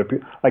and 2 other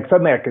people. Like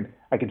suddenly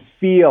I could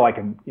feel, I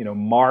could,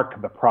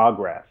 mark the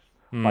progress.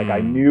 Like I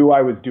knew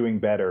I was doing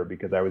better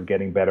because I was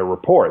getting better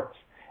reports.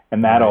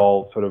 And that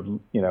all sort of,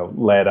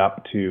 led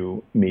up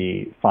to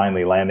me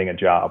finally landing a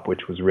job,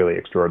 which was really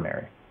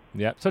extraordinary.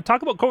 Yeah. So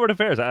talk about Covert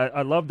Affairs.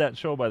 I love that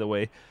show, by the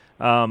way.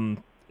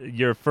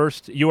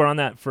 You were on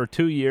that for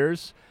 2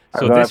 years.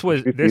 So this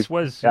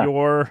was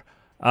your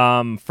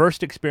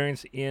first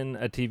experience in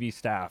a TV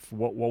staff.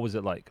 What was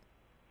it like?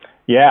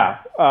 Yeah.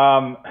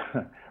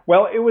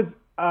 Well, it was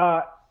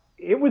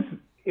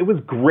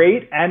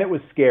great, and it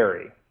was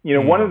scary.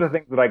 One of the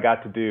things that I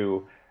got to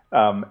do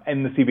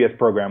in the CBS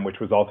program, which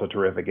was also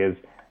terrific, is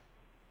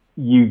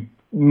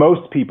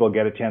most people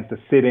get a chance to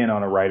sit in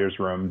on a writer's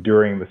room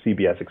during the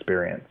CBS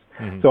experience.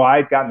 So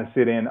I'd gotten to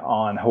sit in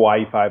on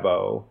Hawaii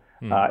Five-0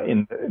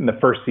 in the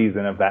first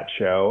season of that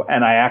show,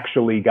 and I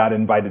actually got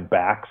invited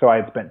back. So I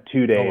had spent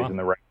 2 days in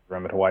the writer's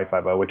room at Hawaii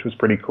Five-0, which was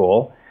pretty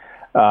cool.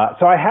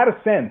 So I had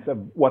a sense of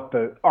what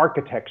the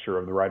architecture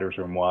of the writer's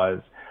room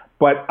was,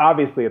 but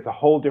obviously it's a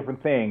whole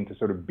different thing to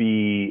sort of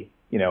be,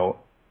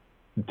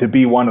 to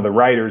be one of the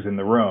writers in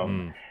the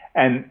room.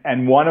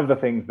 And one of the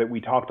things that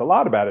we talked a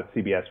lot about at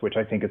CBS, which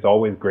I think is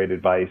always great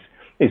advice,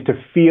 is to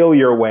feel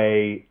your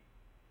way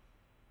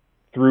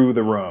through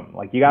the room.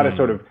 Like you got to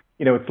sort of,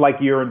 it's like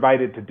you're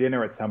invited to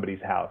dinner at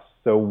somebody's house.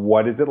 So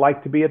what is it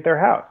like to be at their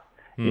house?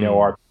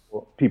 Are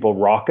people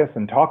raucous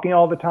and talking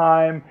all the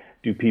time?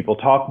 Do people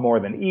talk more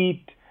than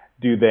eat?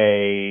 Do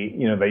they,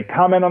 they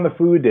comment on the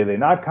food? Do they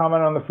not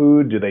comment on the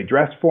food? Do they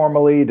dress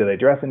formally? Do they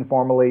dress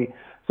informally?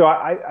 So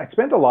I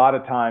spent a lot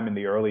of time in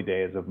the early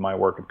days of my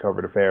work at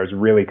Covert Affairs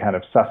really kind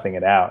of sussing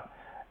it out,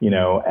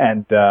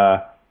 and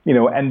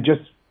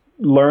just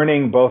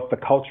learning both the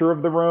culture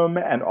of the room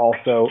and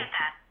also,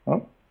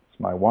 it's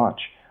my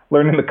watch,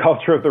 learning the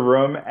culture of the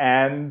room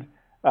and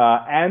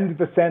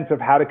the sense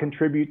of how to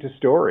contribute to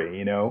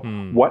story,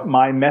 what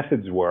my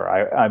methods were.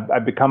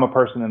 I've become a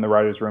person in the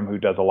writer's room who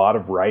does a lot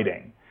of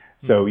writing.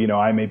 So,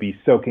 I may be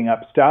soaking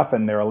up stuff,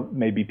 and there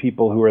may be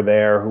people who are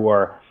there who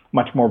are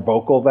much more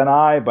vocal than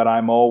I, but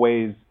I'm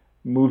always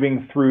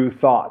moving through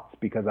thoughts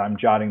because I'm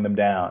jotting them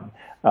down.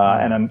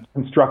 And I'm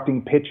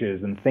constructing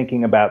pitches and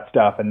thinking about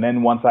stuff. And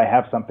then once I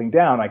have something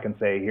down, I can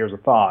say, here's a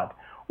thought.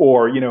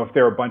 Or, if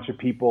there are a bunch of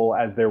people,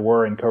 as there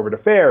were in Covert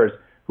Affairs,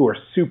 who are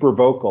super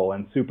vocal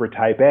and super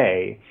type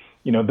A,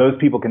 those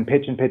people can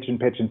pitch and pitch and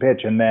pitch and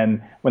pitch. And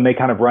then when they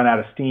kind of run out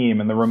of steam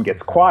and the room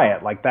gets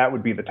quiet, like that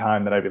would be the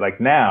time that I'd be like,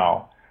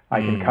 now I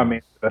can come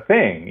into the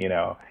thing,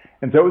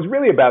 And so it was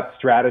really about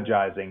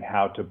strategizing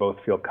how to both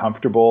feel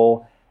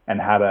comfortable and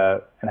how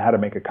to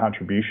make a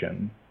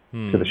contribution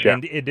to the show.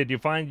 And did you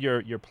find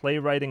your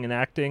playwriting and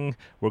acting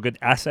were good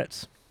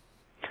assets?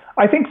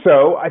 I think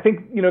so. I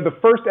think, the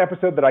first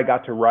episode that I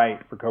got to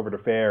write for Covert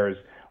Affairs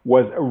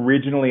was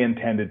originally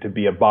intended to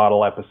be a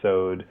bottle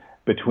episode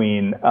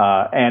between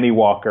Annie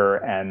Walker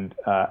and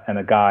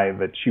a guy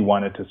that she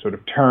wanted to sort of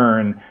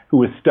turn who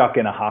was stuck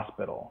in a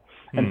hospital.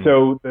 And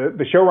so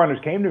the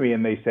showrunners came to me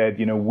and they said,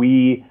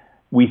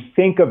 we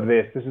think of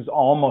this is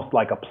almost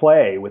like a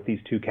play with these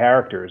two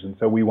characters. And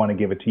so we want to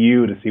give it to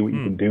you to see what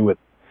you can do with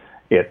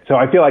it. So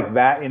I feel like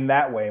that in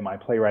that way, my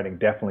playwriting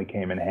definitely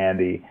came in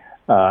handy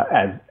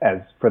as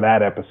for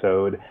that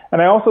episode.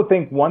 And I also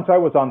think once I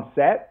was on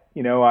set,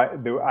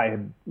 I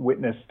had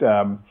witnessed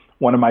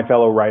one of my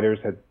fellow writers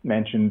had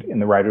mentioned in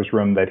the writer's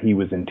room that he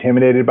was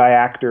intimidated by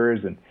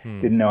actors and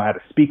didn't know how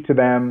to speak to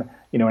them.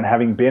 And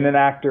having been an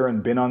actor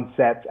and been on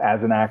sets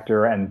as an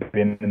actor and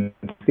been in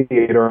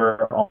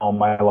theater all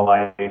my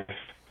life,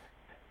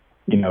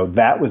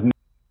 that was no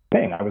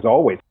thing. I was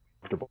always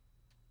comfortable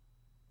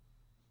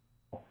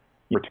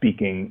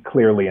speaking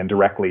clearly and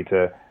directly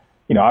to,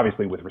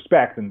 obviously with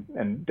respect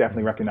and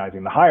definitely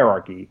recognizing the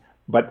hierarchy.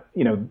 But,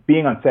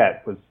 being on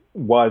set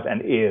was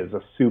and is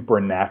a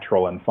super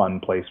natural and fun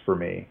place for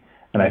me.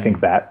 And I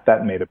think that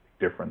made a big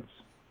difference.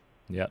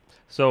 Yeah.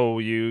 So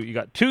you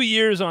got 2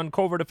 years on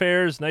Covert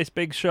Affairs, nice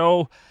big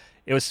show.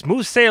 It was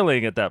smooth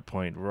sailing at that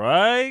point,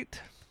 right?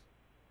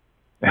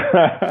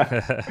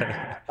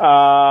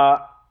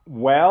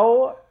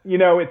 Well,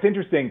 it's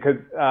interesting because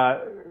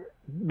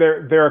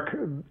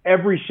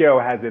every show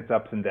has its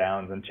ups and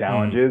downs and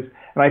challenges.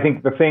 And I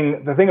think the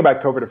thing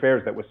about Covert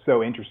Affairs that was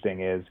so interesting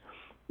is,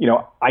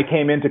 I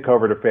came into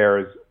Covert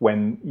Affairs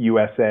when the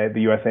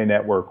USA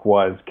Network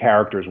was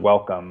characters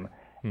welcome.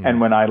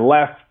 And when I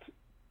left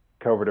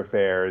Covert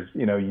Affairs,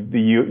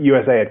 the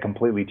USA had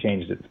completely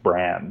changed its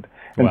brand.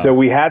 And so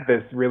we had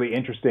this really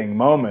interesting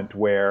moment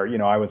where,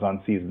 I was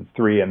on seasons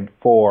 3 and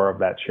 4 of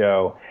that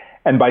show.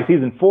 And by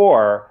season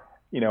 4,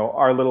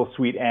 our little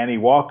sweet Annie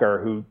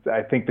Walker, who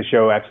I think the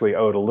show actually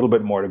owed a little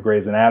bit more to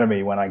Grey's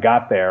Anatomy when I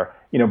got there,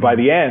 by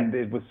the end,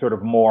 it was sort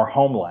of more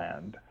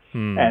Homeland.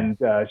 And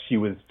she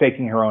was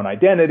faking her own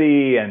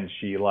identity and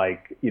she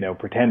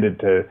pretended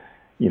to,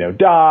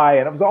 die.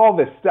 And it was all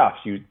this stuff.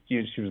 She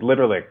was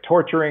literally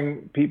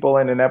torturing people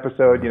in an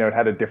episode, it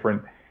had a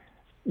different,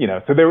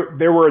 so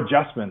there were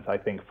adjustments, I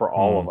think, for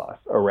all of us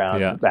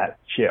around that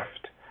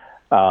shift.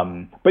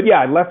 But yeah,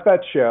 I left that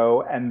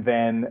show. And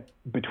then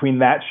between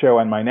that show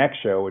and my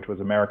next show, which was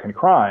American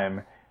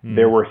Crime,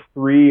 there were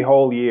 3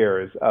 whole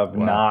years of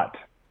not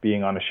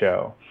being on a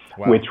show,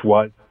 which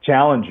was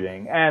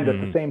challenging. And at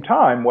the same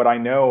time, what I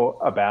know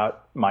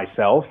about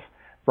myself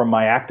from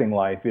my acting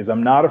life is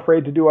I'm not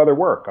afraid to do other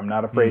work. I'm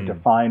not afraid to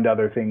find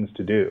other things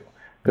to do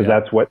because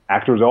that's what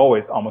actors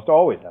almost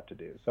always have to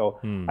do. So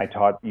I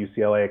taught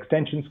UCLA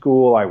Extension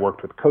School. I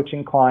worked with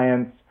coaching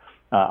clients.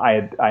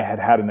 I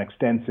had an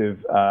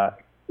extensive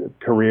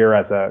career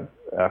as a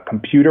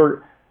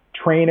computer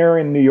trainer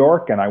in New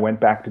York, and I went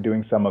back to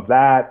doing some of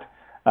that.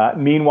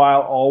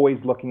 Meanwhile, always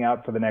looking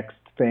out for the next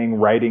thing,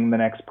 writing the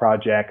next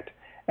project.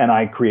 And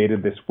I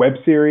created this web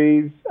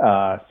series,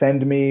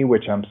 Send Me,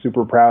 which I'm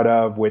super proud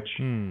of, which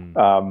is,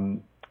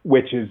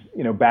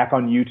 back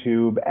on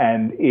YouTube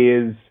and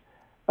is,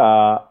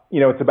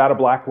 it's about a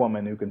black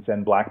woman who can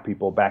send black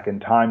people back in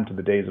time to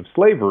the days of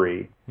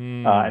slavery.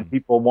 And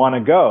people want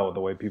to go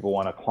the way people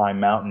want to climb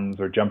mountains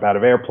or jump out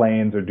of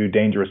airplanes or do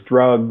dangerous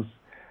drugs.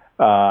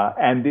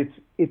 And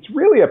it's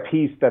really a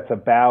piece that's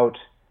about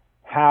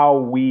how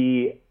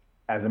we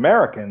as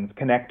Americans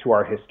connect to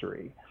our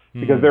history.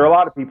 Because there are a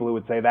lot of people who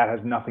would say that has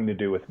nothing to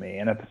do with me.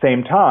 And at the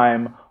same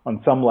time,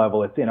 on some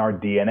level, it's in our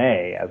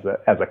DNA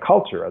as a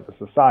culture, as a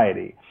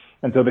society.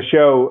 And so the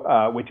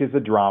show, which is a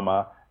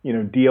drama,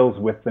 deals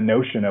with the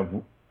notion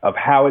of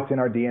how it's in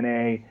our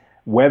DNA,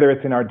 whether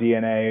it's in our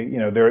DNA.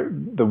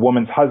 The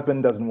woman's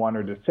husband doesn't want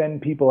her to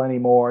send people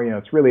anymore.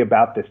 It's really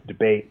about this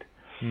debate.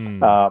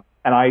 And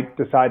I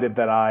decided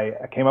that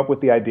I came up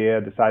with the idea,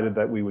 decided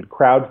that we would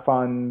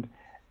crowdfund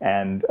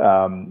and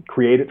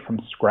create it from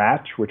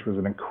scratch, which was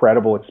an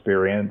incredible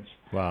experience.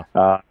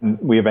 Wow.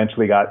 We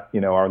eventually got,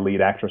 our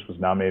lead actress was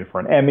nominated for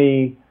an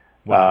Emmy.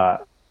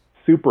 Wow.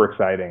 Super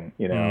exciting,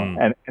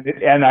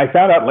 and I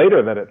found out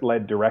later that it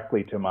led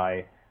directly to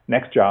my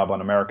next job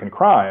on American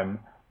Crime,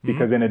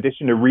 because in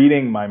addition to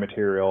reading my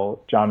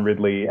material, John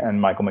Ridley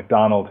and Michael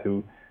McDonald,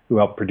 who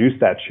helped produce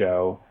that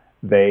show,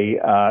 they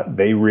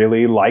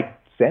really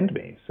liked Send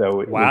Me.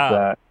 So it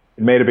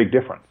made a big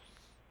difference.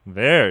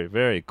 Very,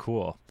 very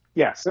cool.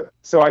 Yeah,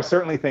 so I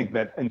certainly think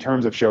that in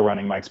terms of show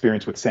running, my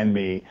experience with Send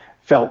Me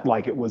felt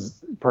like it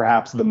was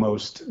perhaps the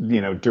most,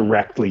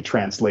 directly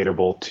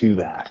translatable to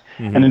that.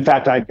 And in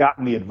fact, I'd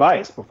gotten the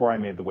advice before I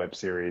made the web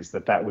series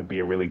that would be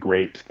a really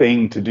great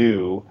thing to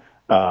do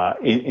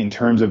in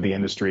terms of the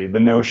industry. The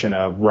notion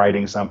of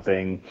writing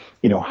something,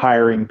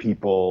 hiring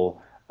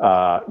people,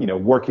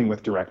 working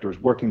with directors,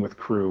 working with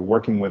crew,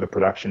 working with a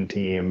production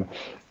team,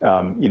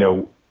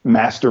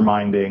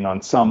 masterminding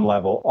on some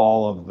level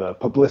all of the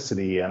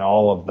publicity and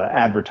all of the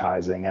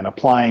advertising and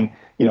applying.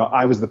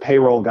 I was the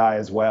payroll guy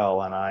as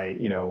well, and I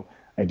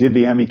did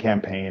the Emmy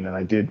campaign,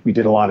 and we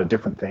did a lot of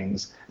different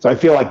things. So I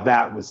feel like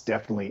that was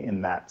definitely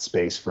in that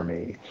space for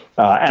me.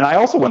 And I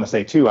also want to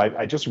say too,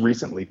 I just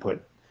recently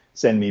put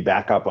Send Me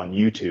back up on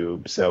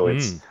YouTube, so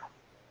it's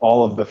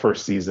all of the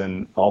first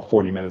season, all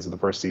 40 minutes of the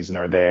first season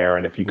are there.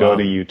 And if you go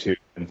to YouTube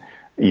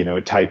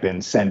and type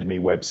in Send Me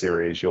web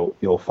series,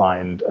 you'll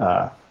find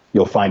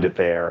it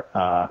there.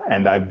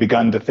 And I've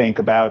begun to think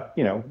about,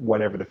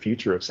 whatever the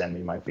future of Send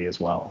Me might be as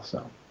well.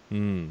 So.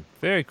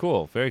 Very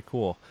cool. Very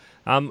cool.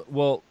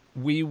 Well,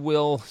 we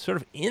will sort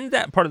of end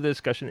that part of the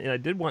discussion. And I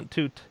did want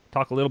to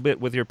talk a little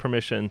bit, with your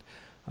permission.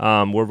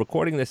 We're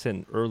recording this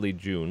in early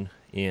June,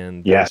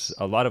 and there's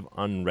a lot of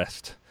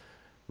unrest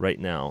right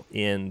now.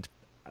 And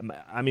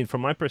I mean,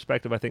 from my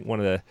perspective, I think one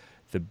of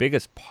the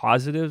biggest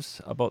positives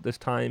about this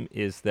time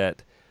is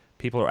that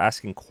people are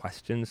asking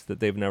questions that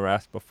they've never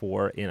asked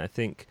before. And I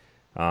think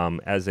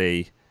as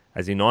a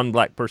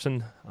non-black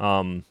person,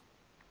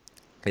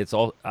 it's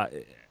all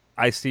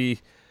I see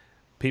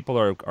people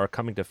are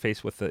coming to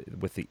face with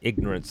the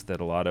ignorance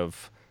that a lot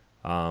of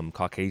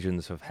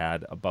Caucasians have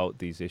had about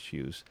these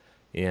issues.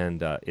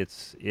 And I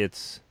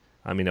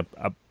mean,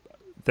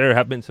 there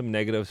have been some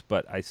negatives,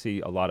 but I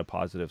see a lot of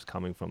positives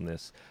coming from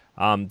this.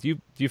 Do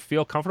you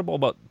feel comfortable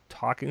about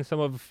talking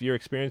some of your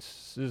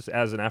experiences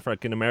as an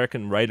African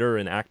American writer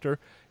and actor,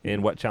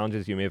 and what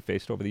challenges you may have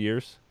faced over the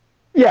years?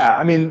 Yeah,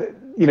 I mean,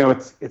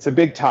 it's a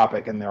big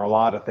topic, and there are a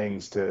lot of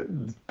things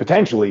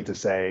potentially to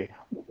say.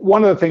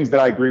 One of the things that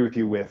I agree with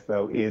you with,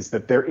 though, is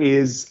that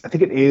I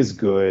think it is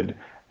good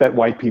that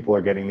white people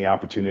are getting the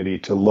opportunity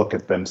to look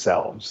at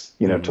themselves,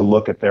 to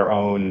look at their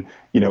own,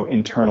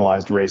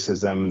 internalized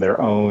racism,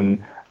 their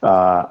own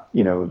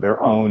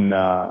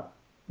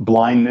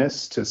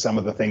blindness to some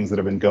of the things that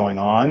have been going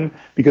on.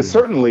 Because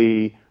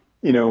certainly,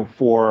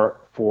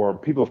 for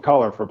people of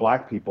color, for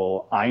black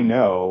people, I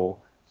know,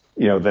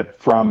 that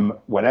from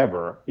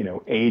whatever,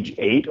 age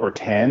 8 or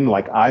 10,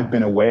 like I've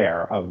been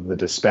aware of the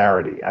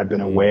disparity. I've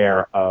been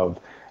aware of,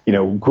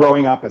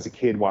 growing up as a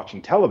kid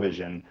watching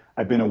television,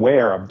 I've been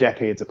aware of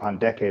decades upon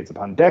decades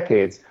upon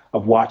decades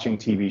of watching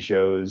TV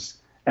shows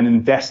and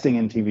investing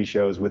in TV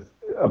shows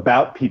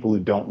about people who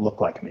don't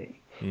look like me.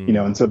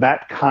 And so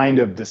that kind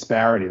of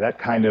disparity, that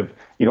kind of,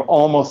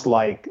 almost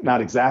like,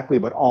 not exactly,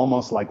 but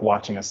almost like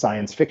watching a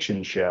science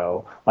fiction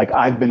show. Like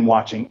I've been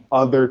watching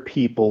other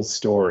people's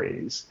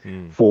stories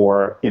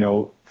for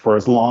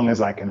as long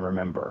as I can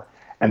remember.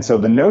 And so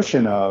the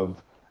notion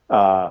of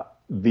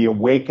the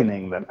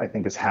awakening that I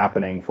think is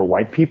happening for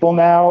white people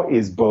now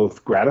is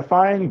both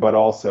gratifying, but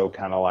also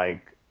kind of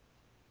like,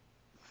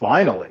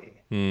 finally.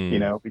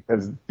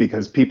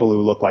 Because people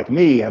who look like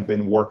me have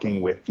been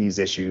working with these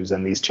issues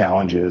and these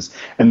challenges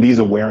and these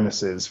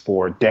awarenesses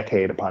for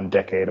decade upon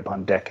decade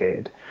upon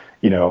decade.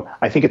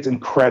 I think it's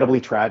incredibly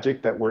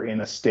tragic that we're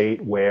in a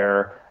state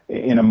where,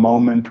 in a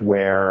moment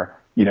where,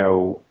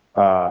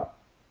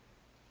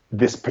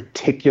 this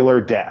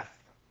particular death,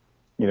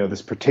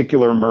 this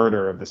particular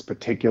murder of this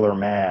particular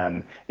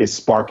man is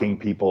sparking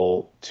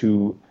people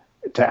to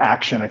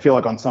action. I feel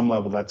like on some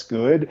level that's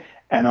good.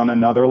 And on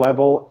another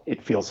level,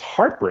 it feels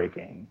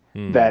heartbreaking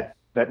that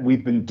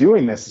we've been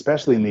doing this,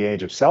 especially in the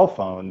age of cell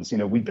phones.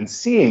 We've been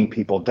seeing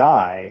people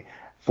die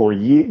for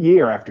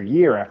year after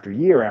year after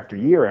year after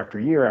year after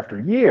year after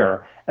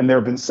year. And there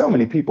have been so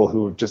many people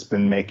who have just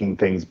been making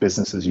things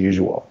business as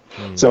usual.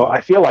 So I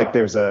feel like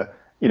there's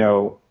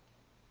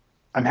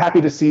I'm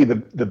happy to see the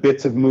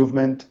bits of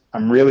movement.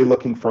 I'm really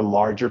looking for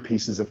larger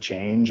pieces of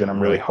change, and I'm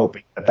really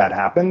hoping that that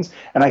happens.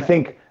 And I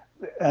think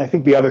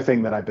the other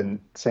thing that I've been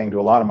saying to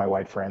a lot of my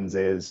white friends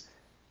is,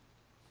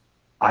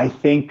 I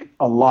think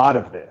a lot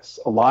of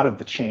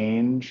the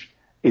change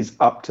is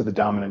up to the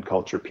dominant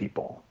culture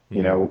people.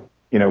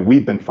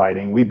 We've been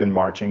fighting, we've been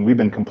marching, we've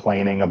been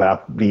complaining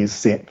about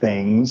these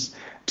things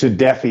to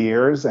deaf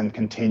ears and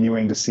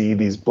continuing to see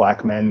these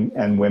black men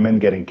and women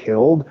getting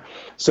killed.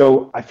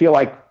 So I feel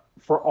like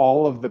for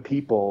all of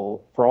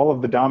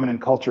the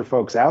dominant culture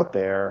folks out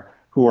there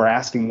who are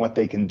asking what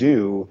they can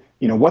do,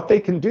 what they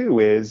can do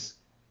is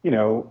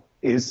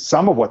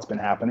some of what's been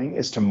happening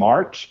is to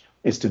march,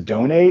 is to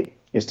donate,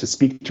 is to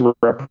speak to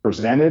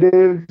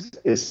representatives,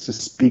 is to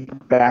speak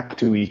back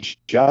to each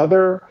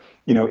other,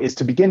 is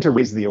to begin to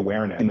raise the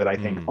awareness that I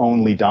think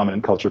only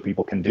dominant culture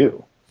people can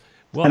do.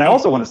 Well, and I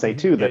also want to say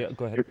too that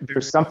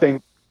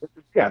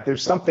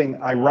there's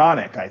something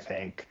ironic, I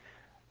think.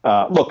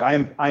 Look,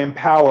 I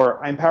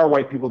empower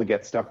white people to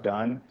get stuff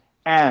done,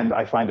 and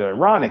I find it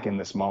ironic in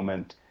this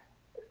moment.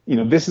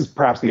 This is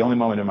perhaps the only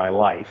moment in my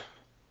life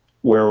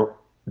where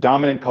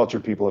dominant culture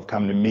people have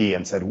come to me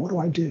and said, "What do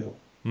I do?"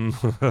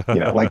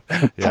 Like,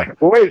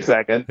 wait a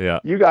second. Yeah.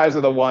 You guys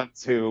are the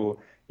ones who,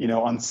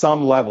 on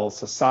some level,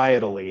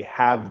 societally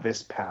have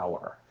this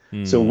power.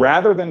 So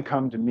rather than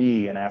come to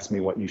me and ask me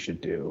what you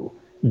should do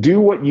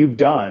what you've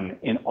done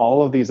in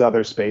all of these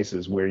other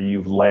spaces where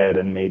you've led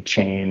and made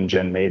change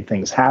and made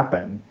things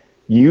happen.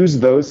 Use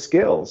those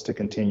skills to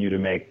continue to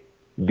make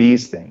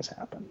these things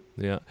happen.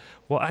 Yeah.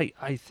 Well,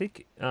 I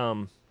think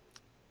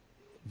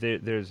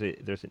there's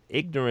an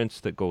ignorance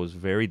that goes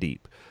very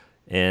deep.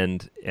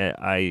 And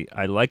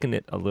I liken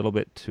it a little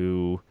bit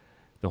to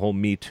the whole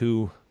Me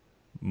Too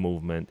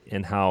movement,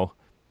 and how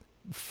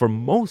for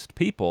most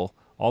people,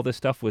 all this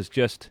stuff was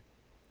just,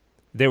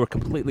 they were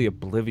completely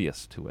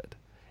oblivious to it.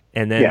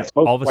 And then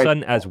all of a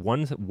sudden, as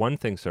one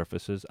thing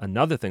surfaces,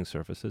 another thing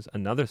surfaces,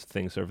 another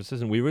thing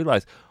surfaces, and we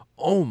realize,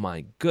 oh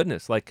my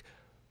goodness, like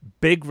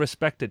big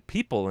respected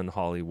people in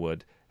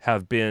Hollywood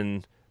have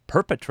been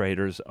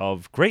perpetrators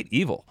of great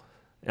evil.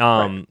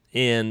 And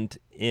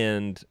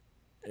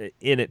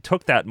it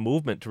took that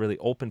movement to really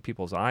open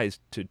people's eyes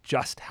to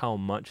just how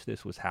much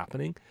this was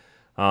happening.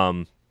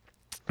 I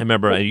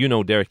remember,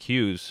 Derek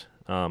Hughes.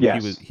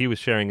 He was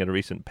sharing at a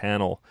recent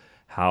panel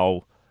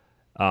how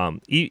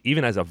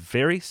even as a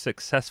very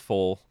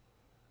successful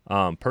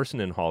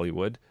person in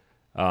Hollywood,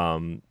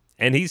 and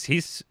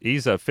he's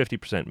a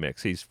 50%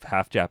 mix. He's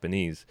half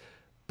Japanese,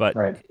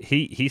 but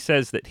he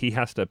says that he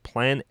has to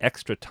plan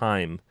extra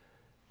time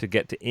to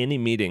get to any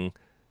meeting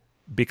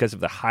because of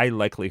the high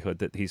likelihood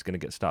that he's going to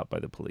get stopped by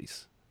the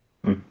police.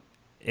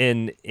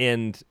 And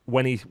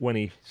when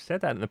he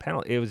said that in the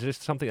panel, it was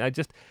just something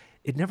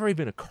it never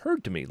even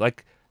occurred to me.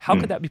 Like, how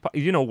could that be?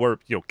 We're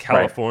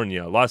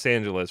California, Los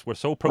Angeles. We're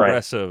so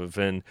progressive,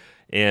 and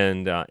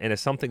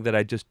it's something that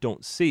I just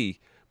don't see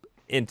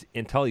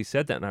until he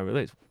said that, and I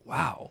realized,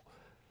 wow.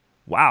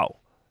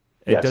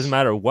 It doesn't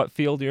matter what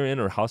field you're in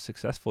or how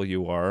successful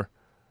you are.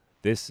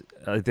 This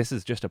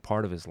is just a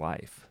part of his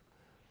life.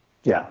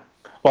 Yeah.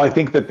 Well, I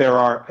think that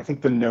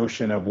the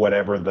notion of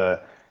whatever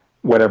the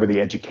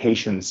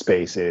education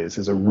space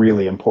is a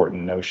really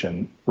important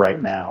notion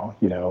right now.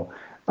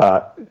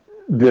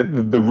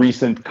 The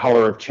recent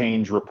Color of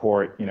Change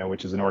report,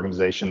 which is an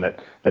organization that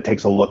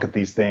takes a look at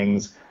these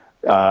things,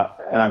 and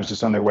I was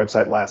just on their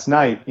website last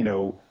night.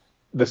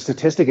 The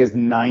statistic is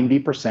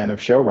 90%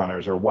 of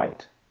showrunners are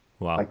white.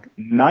 Wow. Like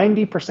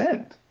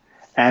 90%,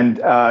 and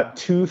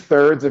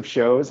 2/3 of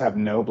shows have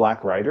no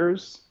black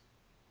writers.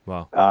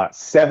 Wow.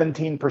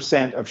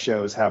 17% of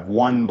shows have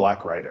one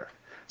black writer.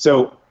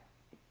 So,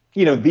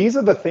 these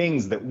are the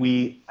things that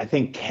I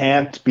think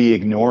can't be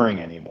ignoring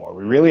anymore.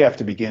 We really have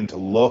to begin to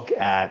look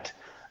at,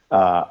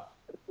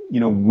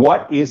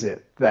 what is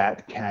it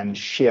that can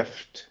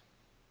shift?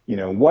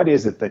 What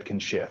is it that can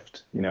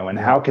shift? And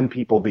how can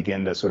people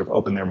begin to sort of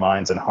open their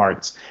minds and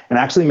hearts and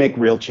actually make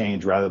real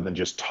change rather than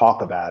just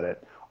talk about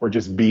it or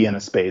just be in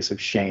a space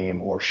of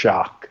shame or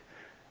shock?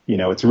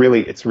 It's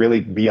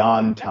really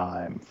beyond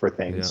time for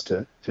things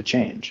to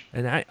change.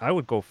 And I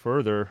would go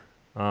further,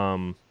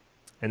 and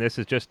this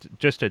is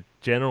just a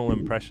general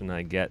impression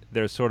I get.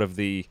 There's sort of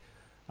the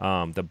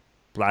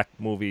black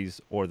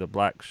movies or the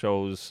black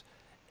shows,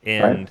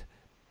 and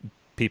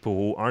people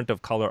who aren't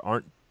of color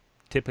aren't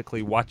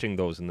typically watching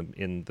those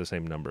in the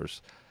same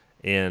numbers.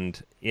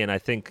 And I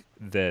think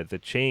the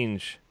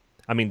change,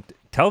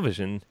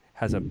 television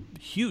has a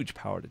huge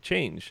power to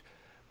change,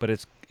 but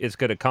it's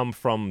going to come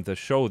from the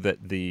show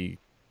that the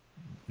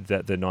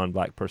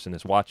non-black person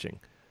is watching.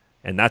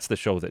 And that's the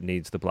show that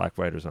needs the black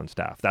writers on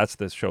staff. That's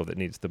the show that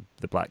needs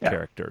the black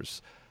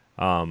characters.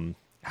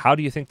 How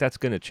do you think that's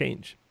going to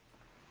change?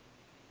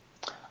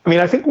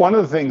 I think one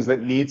of the things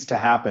that needs to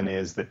happen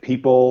is that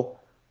people,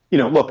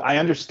 look, I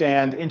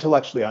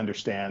intellectually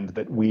understand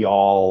that we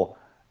all,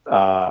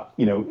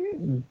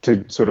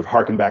 to sort of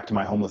harken back to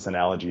my homeless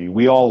analogy,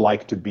 we all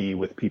like to be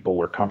with people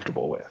we're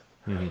comfortable with.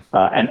 Mm-hmm.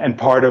 And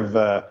part of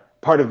the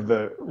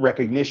the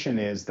recognition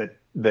is that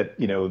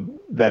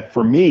that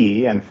for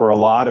me and for a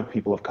lot of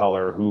people of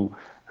color who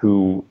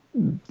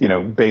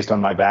based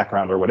on my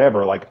background or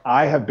whatever, like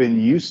I have been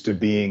used to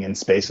being in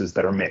spaces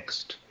that are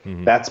mixed.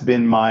 Mm-hmm. That's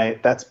been my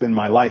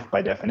life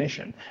by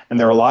definition. And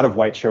there are a lot of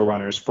white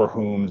showrunners for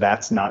whom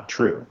that's not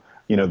true.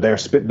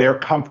 Their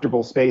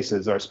comfortable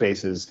spaces are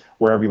spaces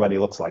where everybody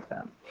looks like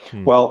them.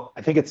 Mm-hmm. Well,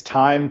 I think it's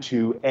time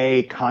to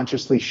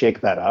consciously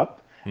shake that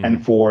up. Mm-hmm.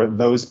 And for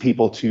those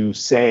people to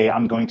say,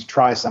 I'm going to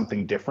try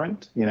something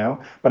different,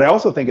 But I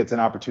also think it's an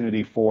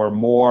opportunity for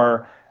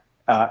more,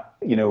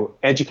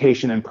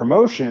 education and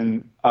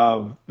promotion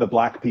of the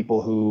Black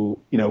people who,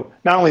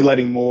 not only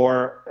letting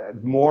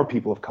more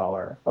people of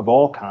color of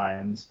all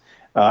kinds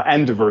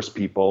and diverse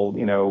people,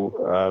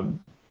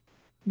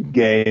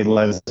 gay,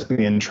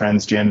 lesbian,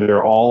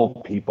 transgender,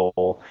 all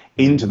people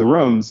into the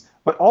rooms,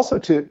 but also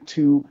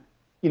to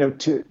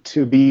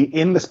be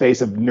in the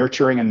space of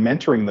nurturing and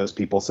mentoring those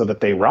people so that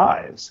they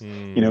rise.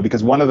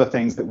 Because one of the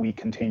things that we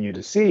continue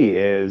to see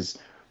is,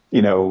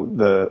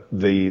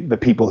 the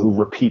people who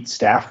repeat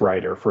staff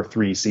writer for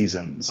 3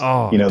 seasons.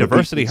 Oh,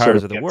 diversity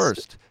hires are the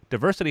worst.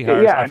 Diversity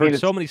hires. I've heard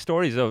so many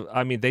stories of,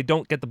 they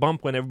don't get the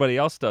bump when everybody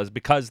else does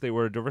because they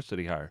were a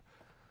diversity hire.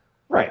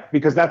 Right,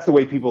 because that's the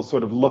way people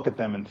sort of look at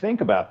them and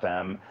think about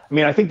them.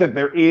 I think that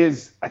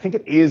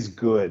it is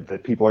good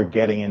that people are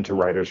getting into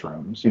writers'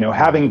 rooms.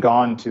 Having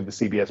gone to the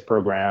CBS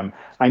program,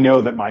 I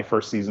know that my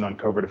first season on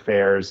Covert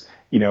Affairs,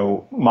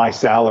 my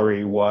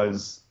salary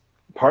was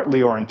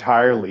partly or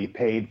entirely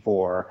paid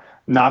for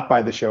not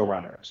by the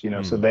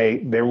showrunners. So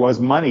there was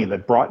money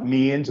that brought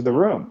me into the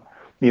room.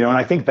 And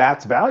I think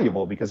that's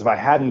valuable because if I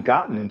hadn't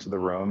gotten into the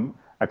room,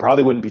 I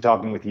probably wouldn't be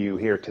talking with you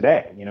here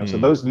today. So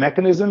those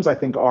mechanisms I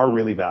think are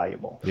really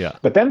valuable. Yeah.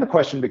 But then the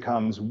question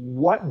becomes,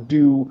 what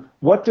do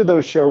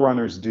those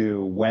showrunners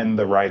do when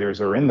the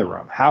writers are in the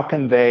room? How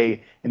can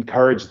they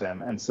encourage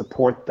them and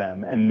support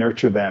them and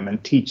nurture them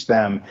and teach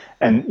them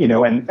and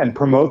and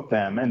promote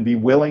them and be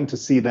willing to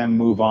see them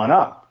move on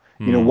up?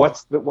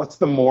 What's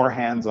the more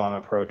hands-on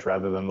approach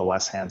rather than the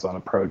less hands-on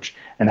approach?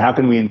 And how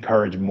can we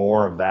encourage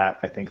more of that,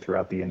 I think,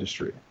 throughout the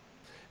industry?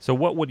 So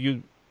what would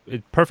you,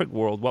 in perfect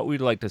world, what would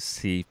you like to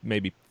see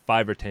maybe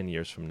 5 or 10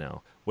 years from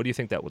now? What do you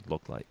think that would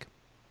look like?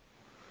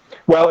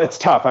 Well, it's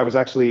tough. I was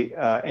actually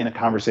in a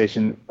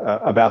conversation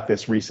about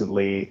this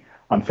recently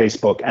on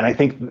Facebook. And I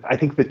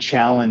think the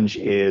challenge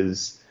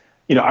is,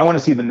 I want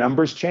to see the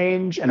numbers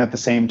change. And at the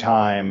same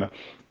time,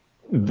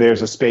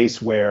 there's a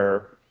space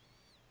where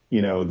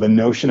the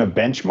notion of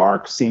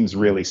benchmark seems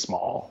really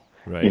small,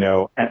 right.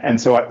 And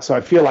so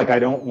I feel like I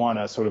don't want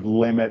to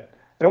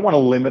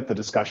limit the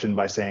discussion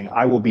by saying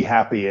I will be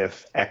happy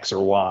if X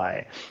or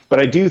Y.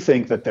 But I do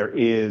think that there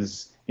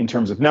is, in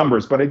terms of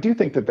numbers, but I do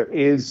think that there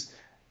is,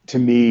 to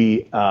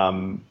me,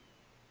 I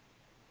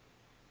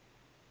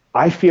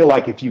feel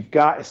like if you've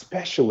got,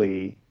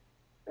 especially,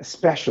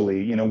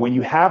 when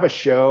you have a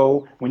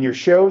show, when your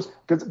shows,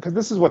 because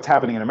this is what's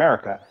happening in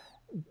America,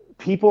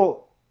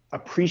 people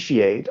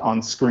appreciate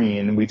on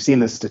screen, we've seen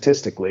this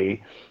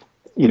statistically,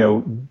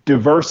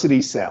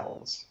 diversity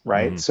sells,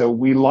 right? So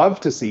we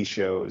love to see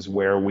shows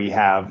where we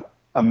have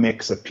a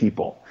mix of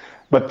people,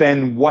 but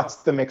then what's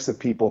the mix of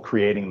people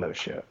creating those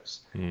shows?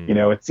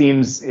 It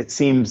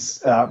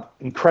seems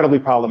incredibly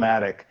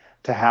problematic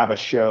to have a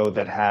show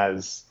that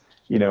has,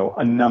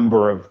 a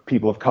number of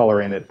people of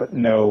color in it, but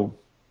no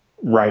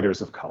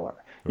writers of color.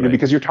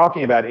 Because you're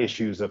talking about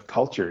issues of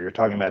culture, you're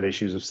talking about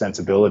issues of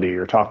sensibility,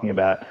 you're talking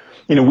about,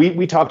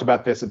 we talked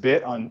about this a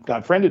bit on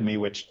God Friended Me,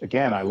 which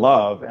again, I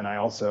love. And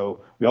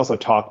we also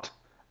talked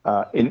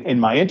in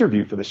my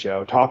interview for the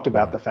show, talked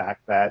about the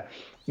fact that,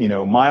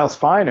 Miles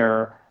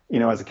Feiner,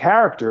 as a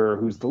character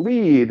who's the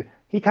lead,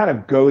 he kind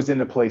of goes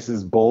into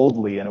places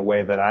boldly in a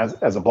way that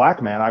as a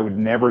Black man, I would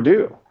never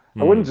do.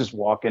 I wouldn't just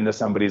walk into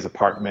somebody's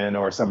apartment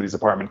or somebody's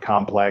apartment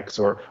complex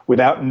or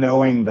without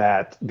knowing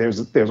that there's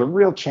a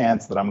real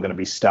chance that I'm going to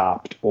be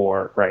stopped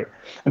right.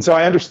 And so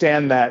I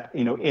understand that,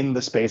 in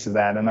the space of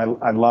that. And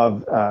I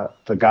love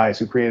the guys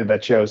who created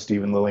that show,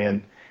 Stephen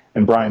Lillian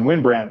and Brian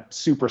Winbrandt,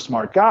 super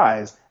smart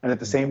guys. And at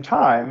the same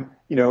time,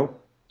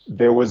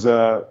 there was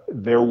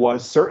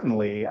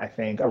certainly, I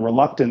think, a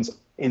reluctance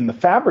in the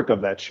fabric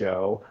of that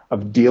show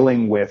of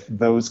dealing with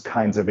those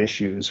kinds of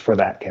issues for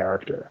that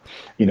character,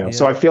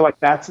 So I feel like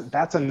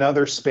that's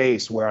another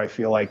space where I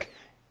feel like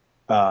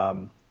not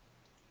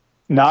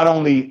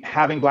only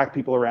having Black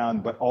people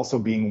around, but also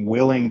being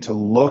willing to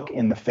look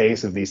in the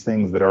face of these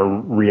things that are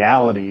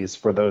realities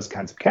for those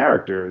kinds of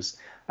characters,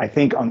 I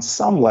think on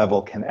some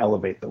level can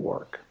elevate the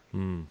work.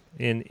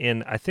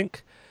 And I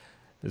think,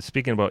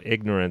 speaking about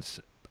ignorance,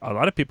 a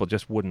lot of people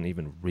just wouldn't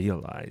even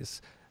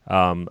realize.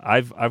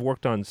 I've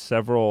worked on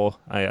several.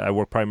 I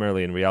work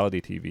primarily in reality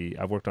TV.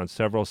 I've worked on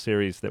several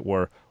series that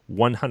were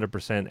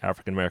 100%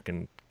 African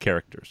American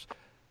characters,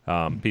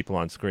 people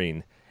on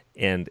screen,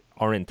 and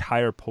our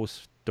entire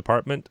post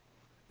department,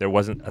 there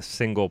wasn't a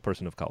single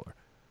person of color.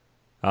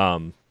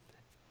 And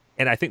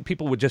I think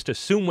people would just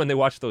assume when they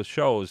watch those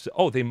shows,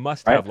 oh, they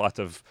must have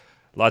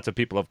lots of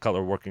people of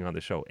color working on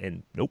the show,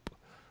 and nope.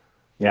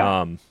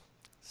 Yeah.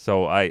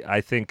 So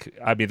I think,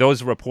 I mean,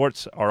 those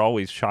reports are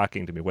always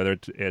shocking to me, whether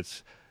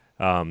it's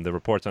the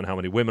reports on how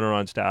many women are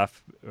on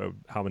staff,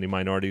 how many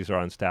minorities are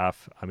on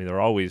staff. I mean,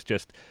 they're always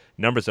just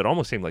numbers that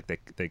almost seem like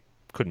they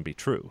couldn't be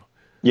true.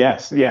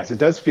 Yes, yes, it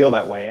does feel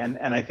that way. And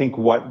I think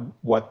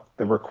what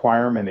the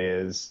requirement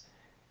is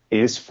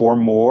for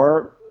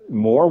more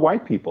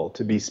white people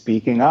to be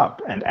speaking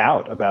up and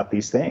out about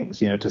these things,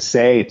 to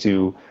say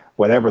to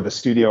whatever the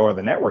studio or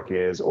the network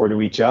is, or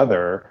to each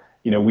other,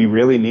 we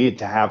really need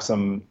to have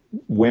some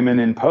women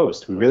in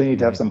post. We really need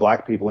to have some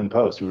black people in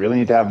post. We really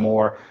need to have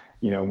more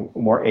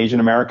Asian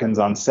Americans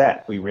on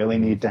set. We really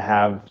need to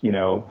have,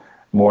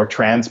 more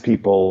trans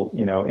people,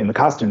 in the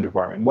costume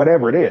department,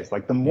 whatever it is.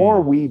 Like the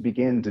more we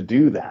begin to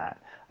do that,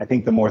 I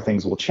think the more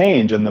things will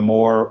change, and the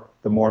more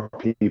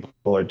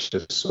people are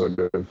just sort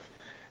of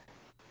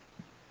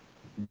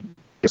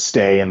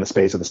stay in the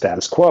space of the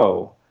status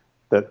quo,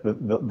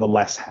 the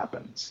less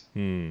happens.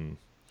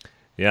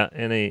 Yeah,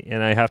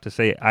 and I have to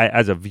say,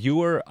 as a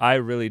viewer, I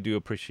really do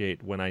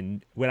appreciate when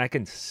I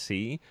can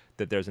see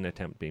that there's an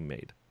attempt being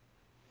made,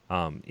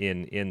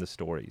 in the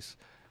stories.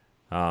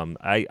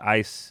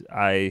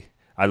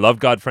 I love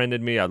God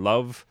Friended Me. I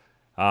love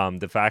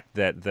the fact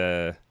that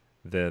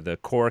the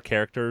core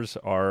characters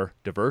are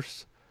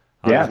diverse.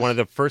 Yes. It's one of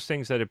the first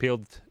things that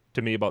appealed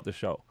to me about the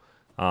show,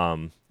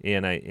 and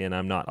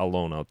I'm not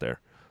alone out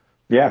there.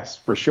 Yes,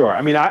 for sure.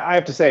 I mean, I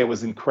have to say it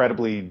was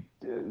incredibly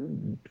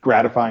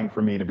gratifying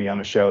for me to be on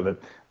a show that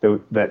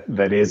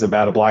is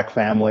about a black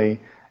family,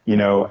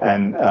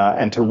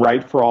 and to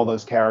write for all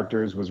those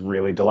characters was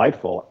really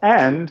delightful.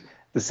 And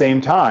at the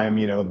same time,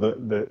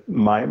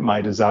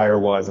 my desire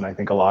was, and I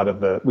think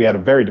we had a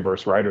very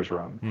diverse writers'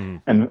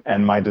 room,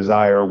 and my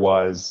desire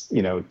was,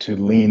 to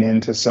lean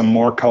into some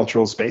more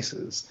cultural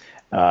spaces,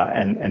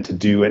 and to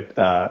do it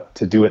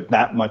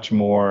that much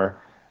more,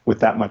 with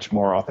that much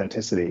more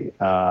authenticity,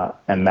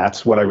 and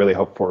that's what I really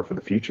hope for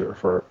the future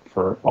for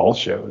all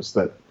shows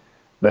that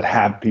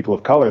have people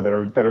of color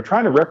that are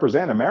trying to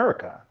represent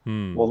America.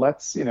 Well,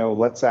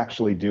 let's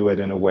actually do it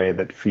in a way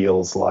that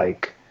feels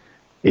like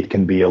it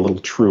can be a little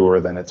truer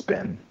than it's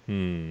been.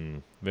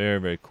 Very,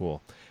 very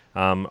cool.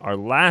 Our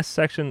last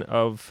section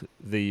of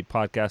the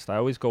podcast, I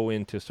always go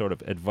into sort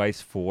of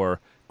advice for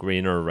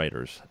greener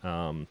writers,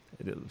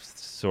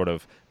 sort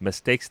of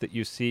mistakes that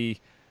you see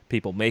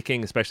people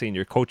making, especially in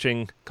your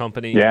coaching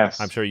company. Yes.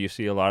 I'm sure you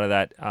see a lot of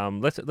that.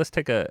 Let's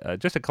take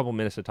just a couple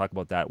minutes to talk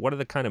about that. What are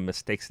the kind of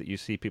mistakes that you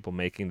see people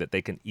making that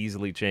they can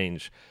easily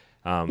change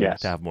to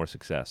have more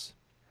success?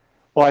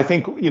 Well, I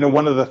think,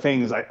 one of the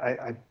things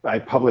I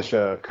publish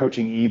a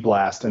coaching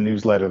e-blast, a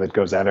newsletter that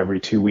goes out every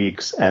 2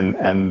 weeks,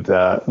 and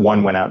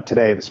one went out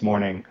this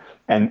morning.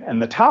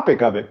 And the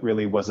topic of it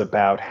really was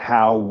about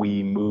how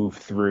we move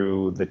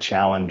through the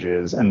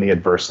challenges and the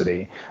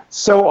adversity.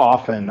 So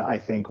often, I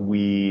think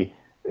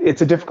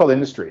it's a difficult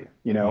industry,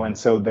 and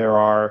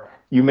so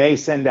you may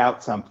send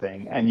out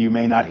something and you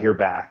may not hear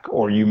back,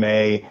 or you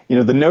may,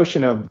 the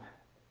notion of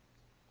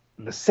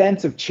the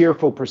sense of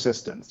cheerful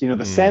persistence,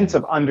 the sense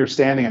of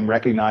understanding and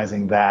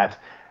recognizing that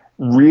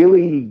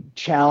really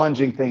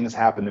challenging things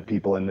happen to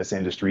people in this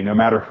industry, no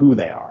matter who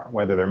they are,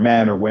 whether they're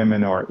men or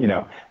women or,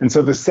 and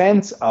so the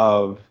sense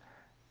of,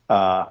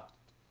 I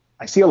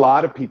see a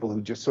lot of people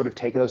who just sort of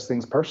take those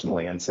things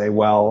personally and say,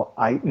 well,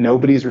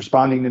 nobody's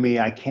responding to me.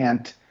 I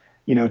can't,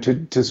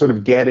 to sort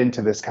of get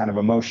into this kind of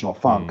emotional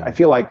funk. I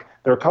feel like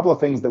there are a couple of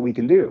things that we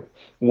can do.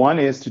 One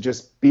is to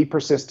just be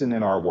persistent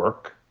in our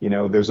work.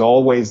 There's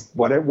always,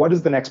 what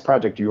is the next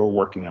project you're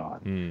working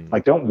on?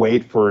 Like, don't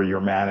wait for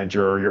your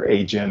manager or your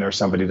agent or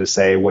somebody to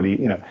say,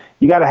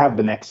 you got to have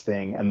the next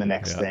thing and the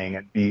next thing,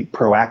 and be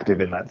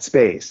proactive in that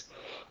space.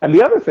 And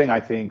the other thing, I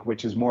think,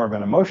 which is more of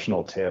an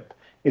emotional tip,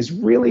 is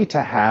really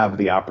to have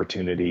the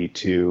opportunity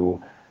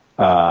to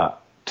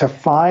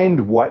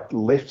find what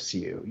lifts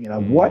you.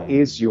 What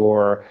is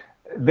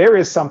there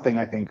is something,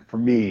 I think, for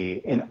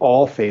me, in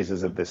all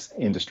phases of this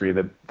industry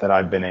that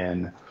I've been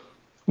in,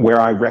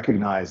 where I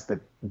recognize that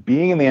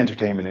being in the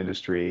entertainment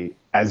industry,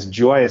 as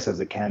joyous as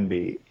it can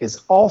be,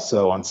 is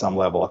also on some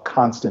level a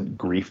constant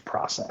grief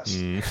process.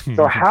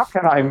 So how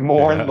can I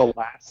mourn the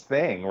last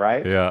thing,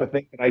 right? The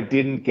thing that I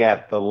didn't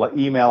get, the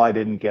email I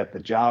didn't get, the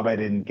job I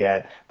didn't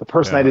get, the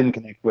person I didn't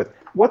connect with.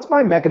 What's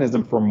my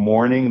mechanism for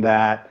mourning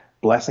that,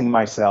 blessing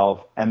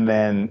myself, and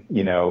then,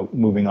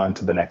 moving on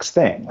to the next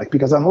thing?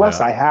 Because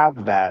unless I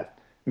have that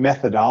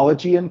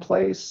methodology in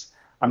place,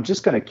 I'm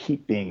just going to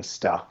keep being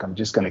stuck. I'm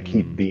just going to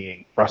keep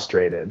being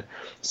frustrated.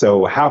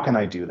 So how can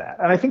I do that?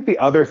 And I think the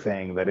other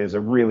thing that is a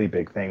really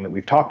big thing that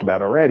we've talked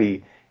about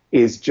already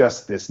is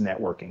just this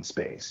networking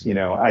space.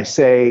 I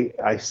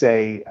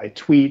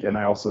tweet, and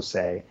I also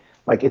say,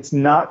 it's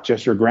not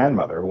just your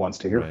grandmother who wants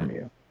to hear from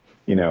you.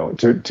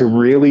 To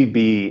really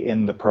be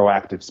in the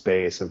proactive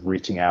space of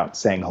reaching out,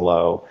 saying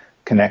hello,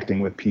 connecting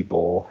with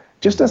people,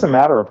 just as a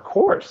matter of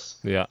course,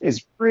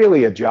 is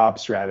really a job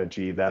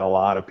strategy that a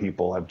lot of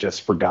people have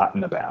just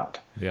forgotten about.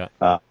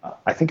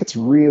 I think it's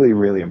really,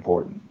 really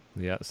important.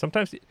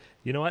 Sometimes,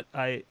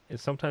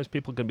 sometimes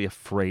people can be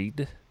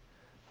afraid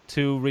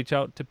to reach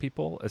out to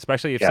people,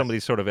 especially if Yes.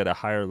 somebody's sort of at a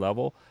higher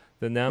level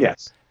than them.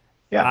 Yes.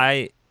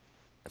 Yeah.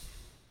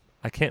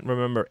 I can't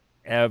remember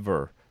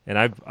ever, and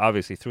I've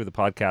obviously through the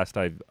podcast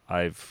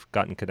I've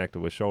gotten connected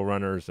with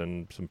showrunners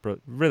and some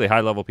really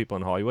high level people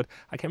in Hollywood.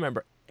 I can't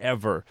remember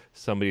ever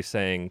somebody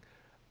saying,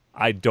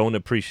 "I don't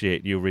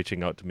appreciate you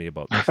reaching out to me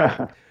about this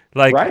thing."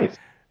 Like, Right.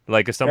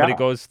 like if somebody Yeah.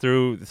 goes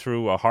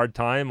through a hard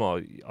time,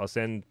 I'll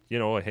send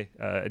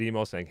an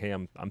email saying, "Hey,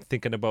 I'm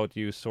thinking about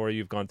you. Sorry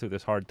you've gone through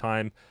this hard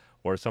time."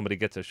 Or somebody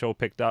gets a show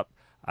picked up,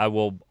 I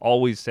will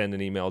always send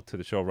an email to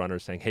the showrunner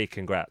saying, "Hey,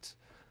 congrats."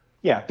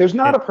 Yeah, there's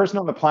not a person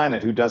on the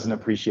planet who doesn't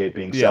appreciate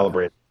being Yeah.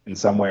 celebrated in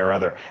some way or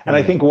other. And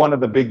I think one of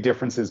the big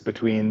differences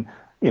between,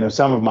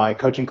 some of my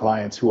coaching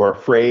clients who are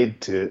afraid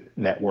to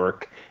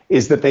network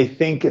is that they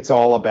think it's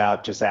all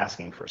about just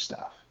asking for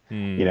stuff.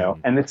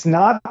 And it's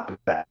not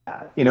that.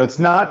 It's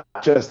not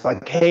just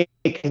like, "Hey,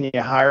 can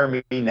you hire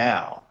me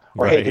now?"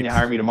 Or, "Hey, can you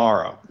hire me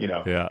tomorrow?"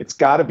 Yeah. It's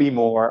got to be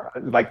more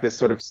like this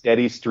sort of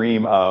steady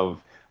stream of,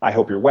 "I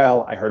hope you're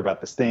well. I heard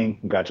about this thing.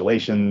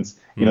 Congratulations."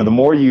 The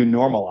more you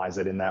normalize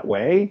it in that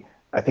way,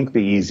 I think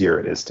the easier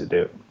it is to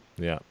do.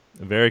 Yeah,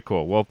 very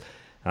cool. Well,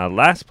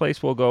 last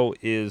place we'll go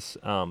is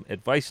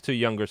advice to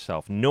younger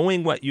self.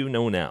 Knowing what you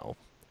know now,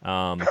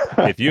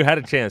 if you had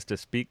a chance to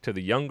speak to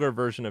the younger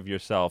version of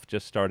yourself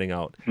just starting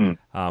out,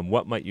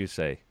 what might you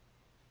say?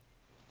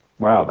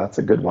 Wow, that's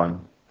a good one.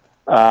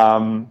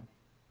 I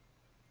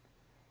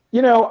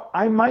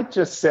might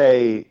just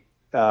say,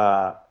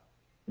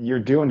 you're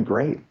doing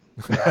great.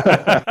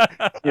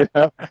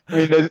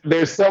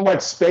 There's so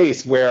much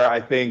space where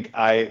I think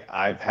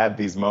I've had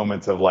these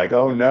moments of like,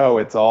 "Oh no,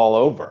 it's all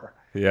over."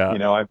 Yeah.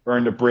 I've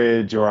burned a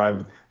bridge,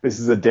 or this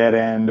is a dead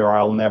end, or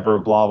I'll never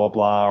blah, blah,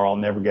 blah, or I'll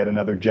never get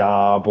another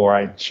job, or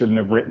I shouldn't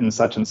have written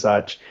such and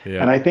such.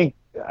 Yeah. And I think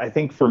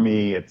for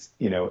me, it's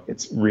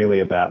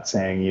really about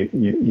saying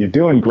you're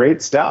doing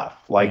great stuff.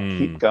 Like,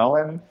 keep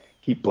going,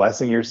 keep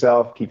blessing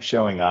yourself, keep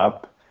showing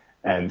up,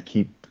 and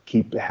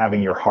keep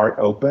having your heart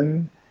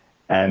open,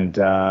 and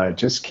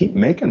just keep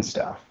making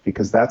stuff,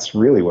 because that's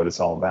really what it's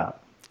all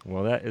about.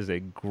 Well, that is a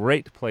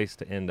great place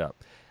to end up.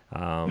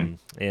 And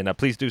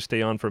please do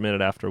stay on for a minute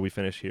after we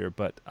finish here.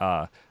 But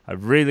I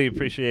really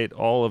appreciate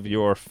all of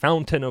your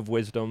fountain of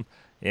wisdom,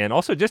 and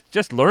also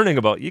just learning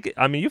about you.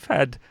 I mean, you've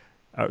had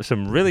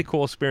some really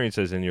cool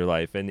experiences in your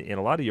life, and in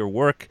a lot of your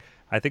work,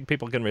 I think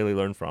people can really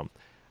learn from.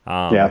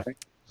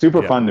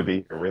 Super fun to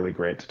be here. Really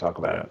great to talk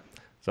about it.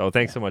 So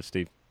thanks so much,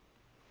 Steve.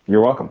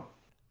 You're welcome.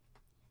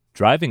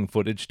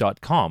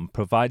 DrivingFootage.com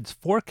provides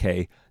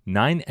 4K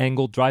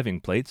 9-angle driving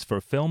plates for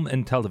film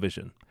and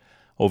television.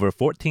 Over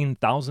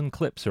 14,000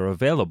 clips are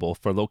available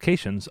for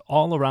locations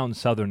all around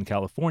Southern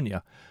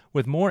California,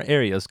 with more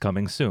areas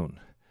coming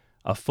soon.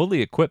 A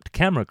fully equipped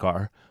camera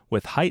car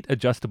with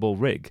height-adjustable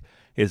rig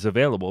is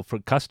available for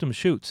custom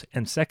shoots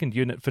and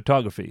second-unit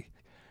photography.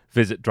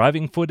 Visit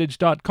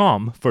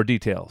DrivingFootage.com for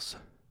details.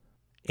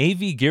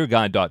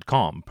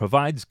 AVGearGuide.com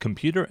provides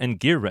computer and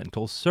gear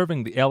rentals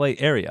serving the LA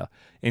area,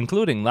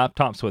 including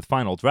laptops with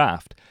Final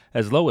Draft,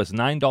 as low as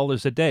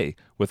 $9 a day,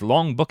 with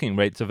long booking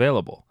rates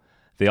available.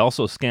 They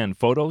also scan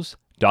photos,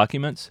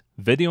 documents,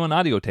 video and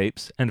audio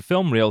tapes, and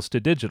film reels to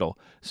digital,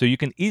 so you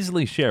can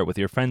easily share with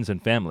your friends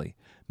and family.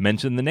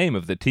 Mention the name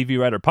of the TV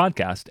Writer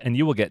Podcast, and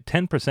you will get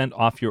 10%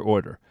 off your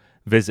order.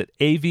 Visit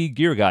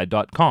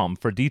avgearguide.com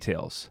for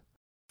details.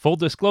 Full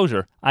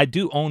disclosure, I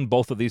do own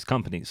both of these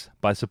companies.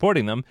 By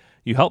supporting them,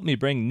 you help me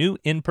bring new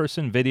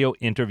in-person video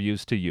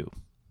interviews to you.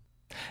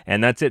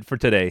 And that's it for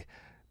today.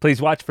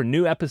 Please watch for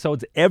new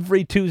episodes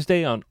every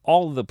Tuesday on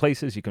all of the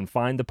places you can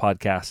find the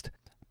podcast.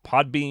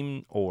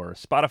 Podbean or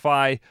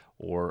Spotify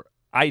or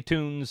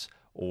iTunes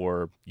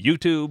or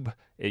YouTube.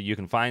 You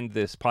can find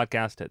this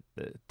podcast at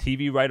the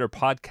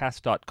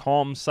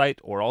tvwriterpodcast.com site,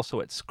 or also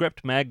at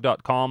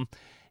scriptmag.com.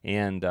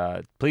 And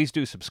please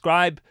do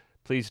subscribe.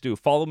 Please do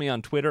follow me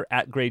on Twitter.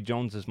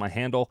 @GrayJones is my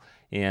handle.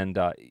 And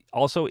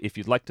also, if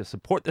you'd like to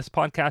support this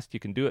podcast, you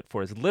can do it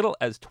for as little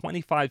as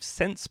 25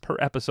 cents per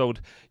episode.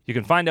 You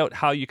can find out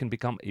how you can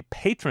become a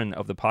patron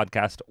of the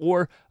podcast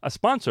or a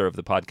sponsor of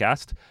the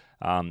podcast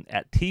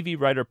at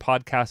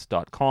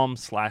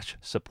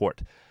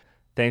tvwriterpodcast.com/support.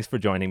 Thanks for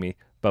joining me.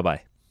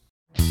 Bye-bye.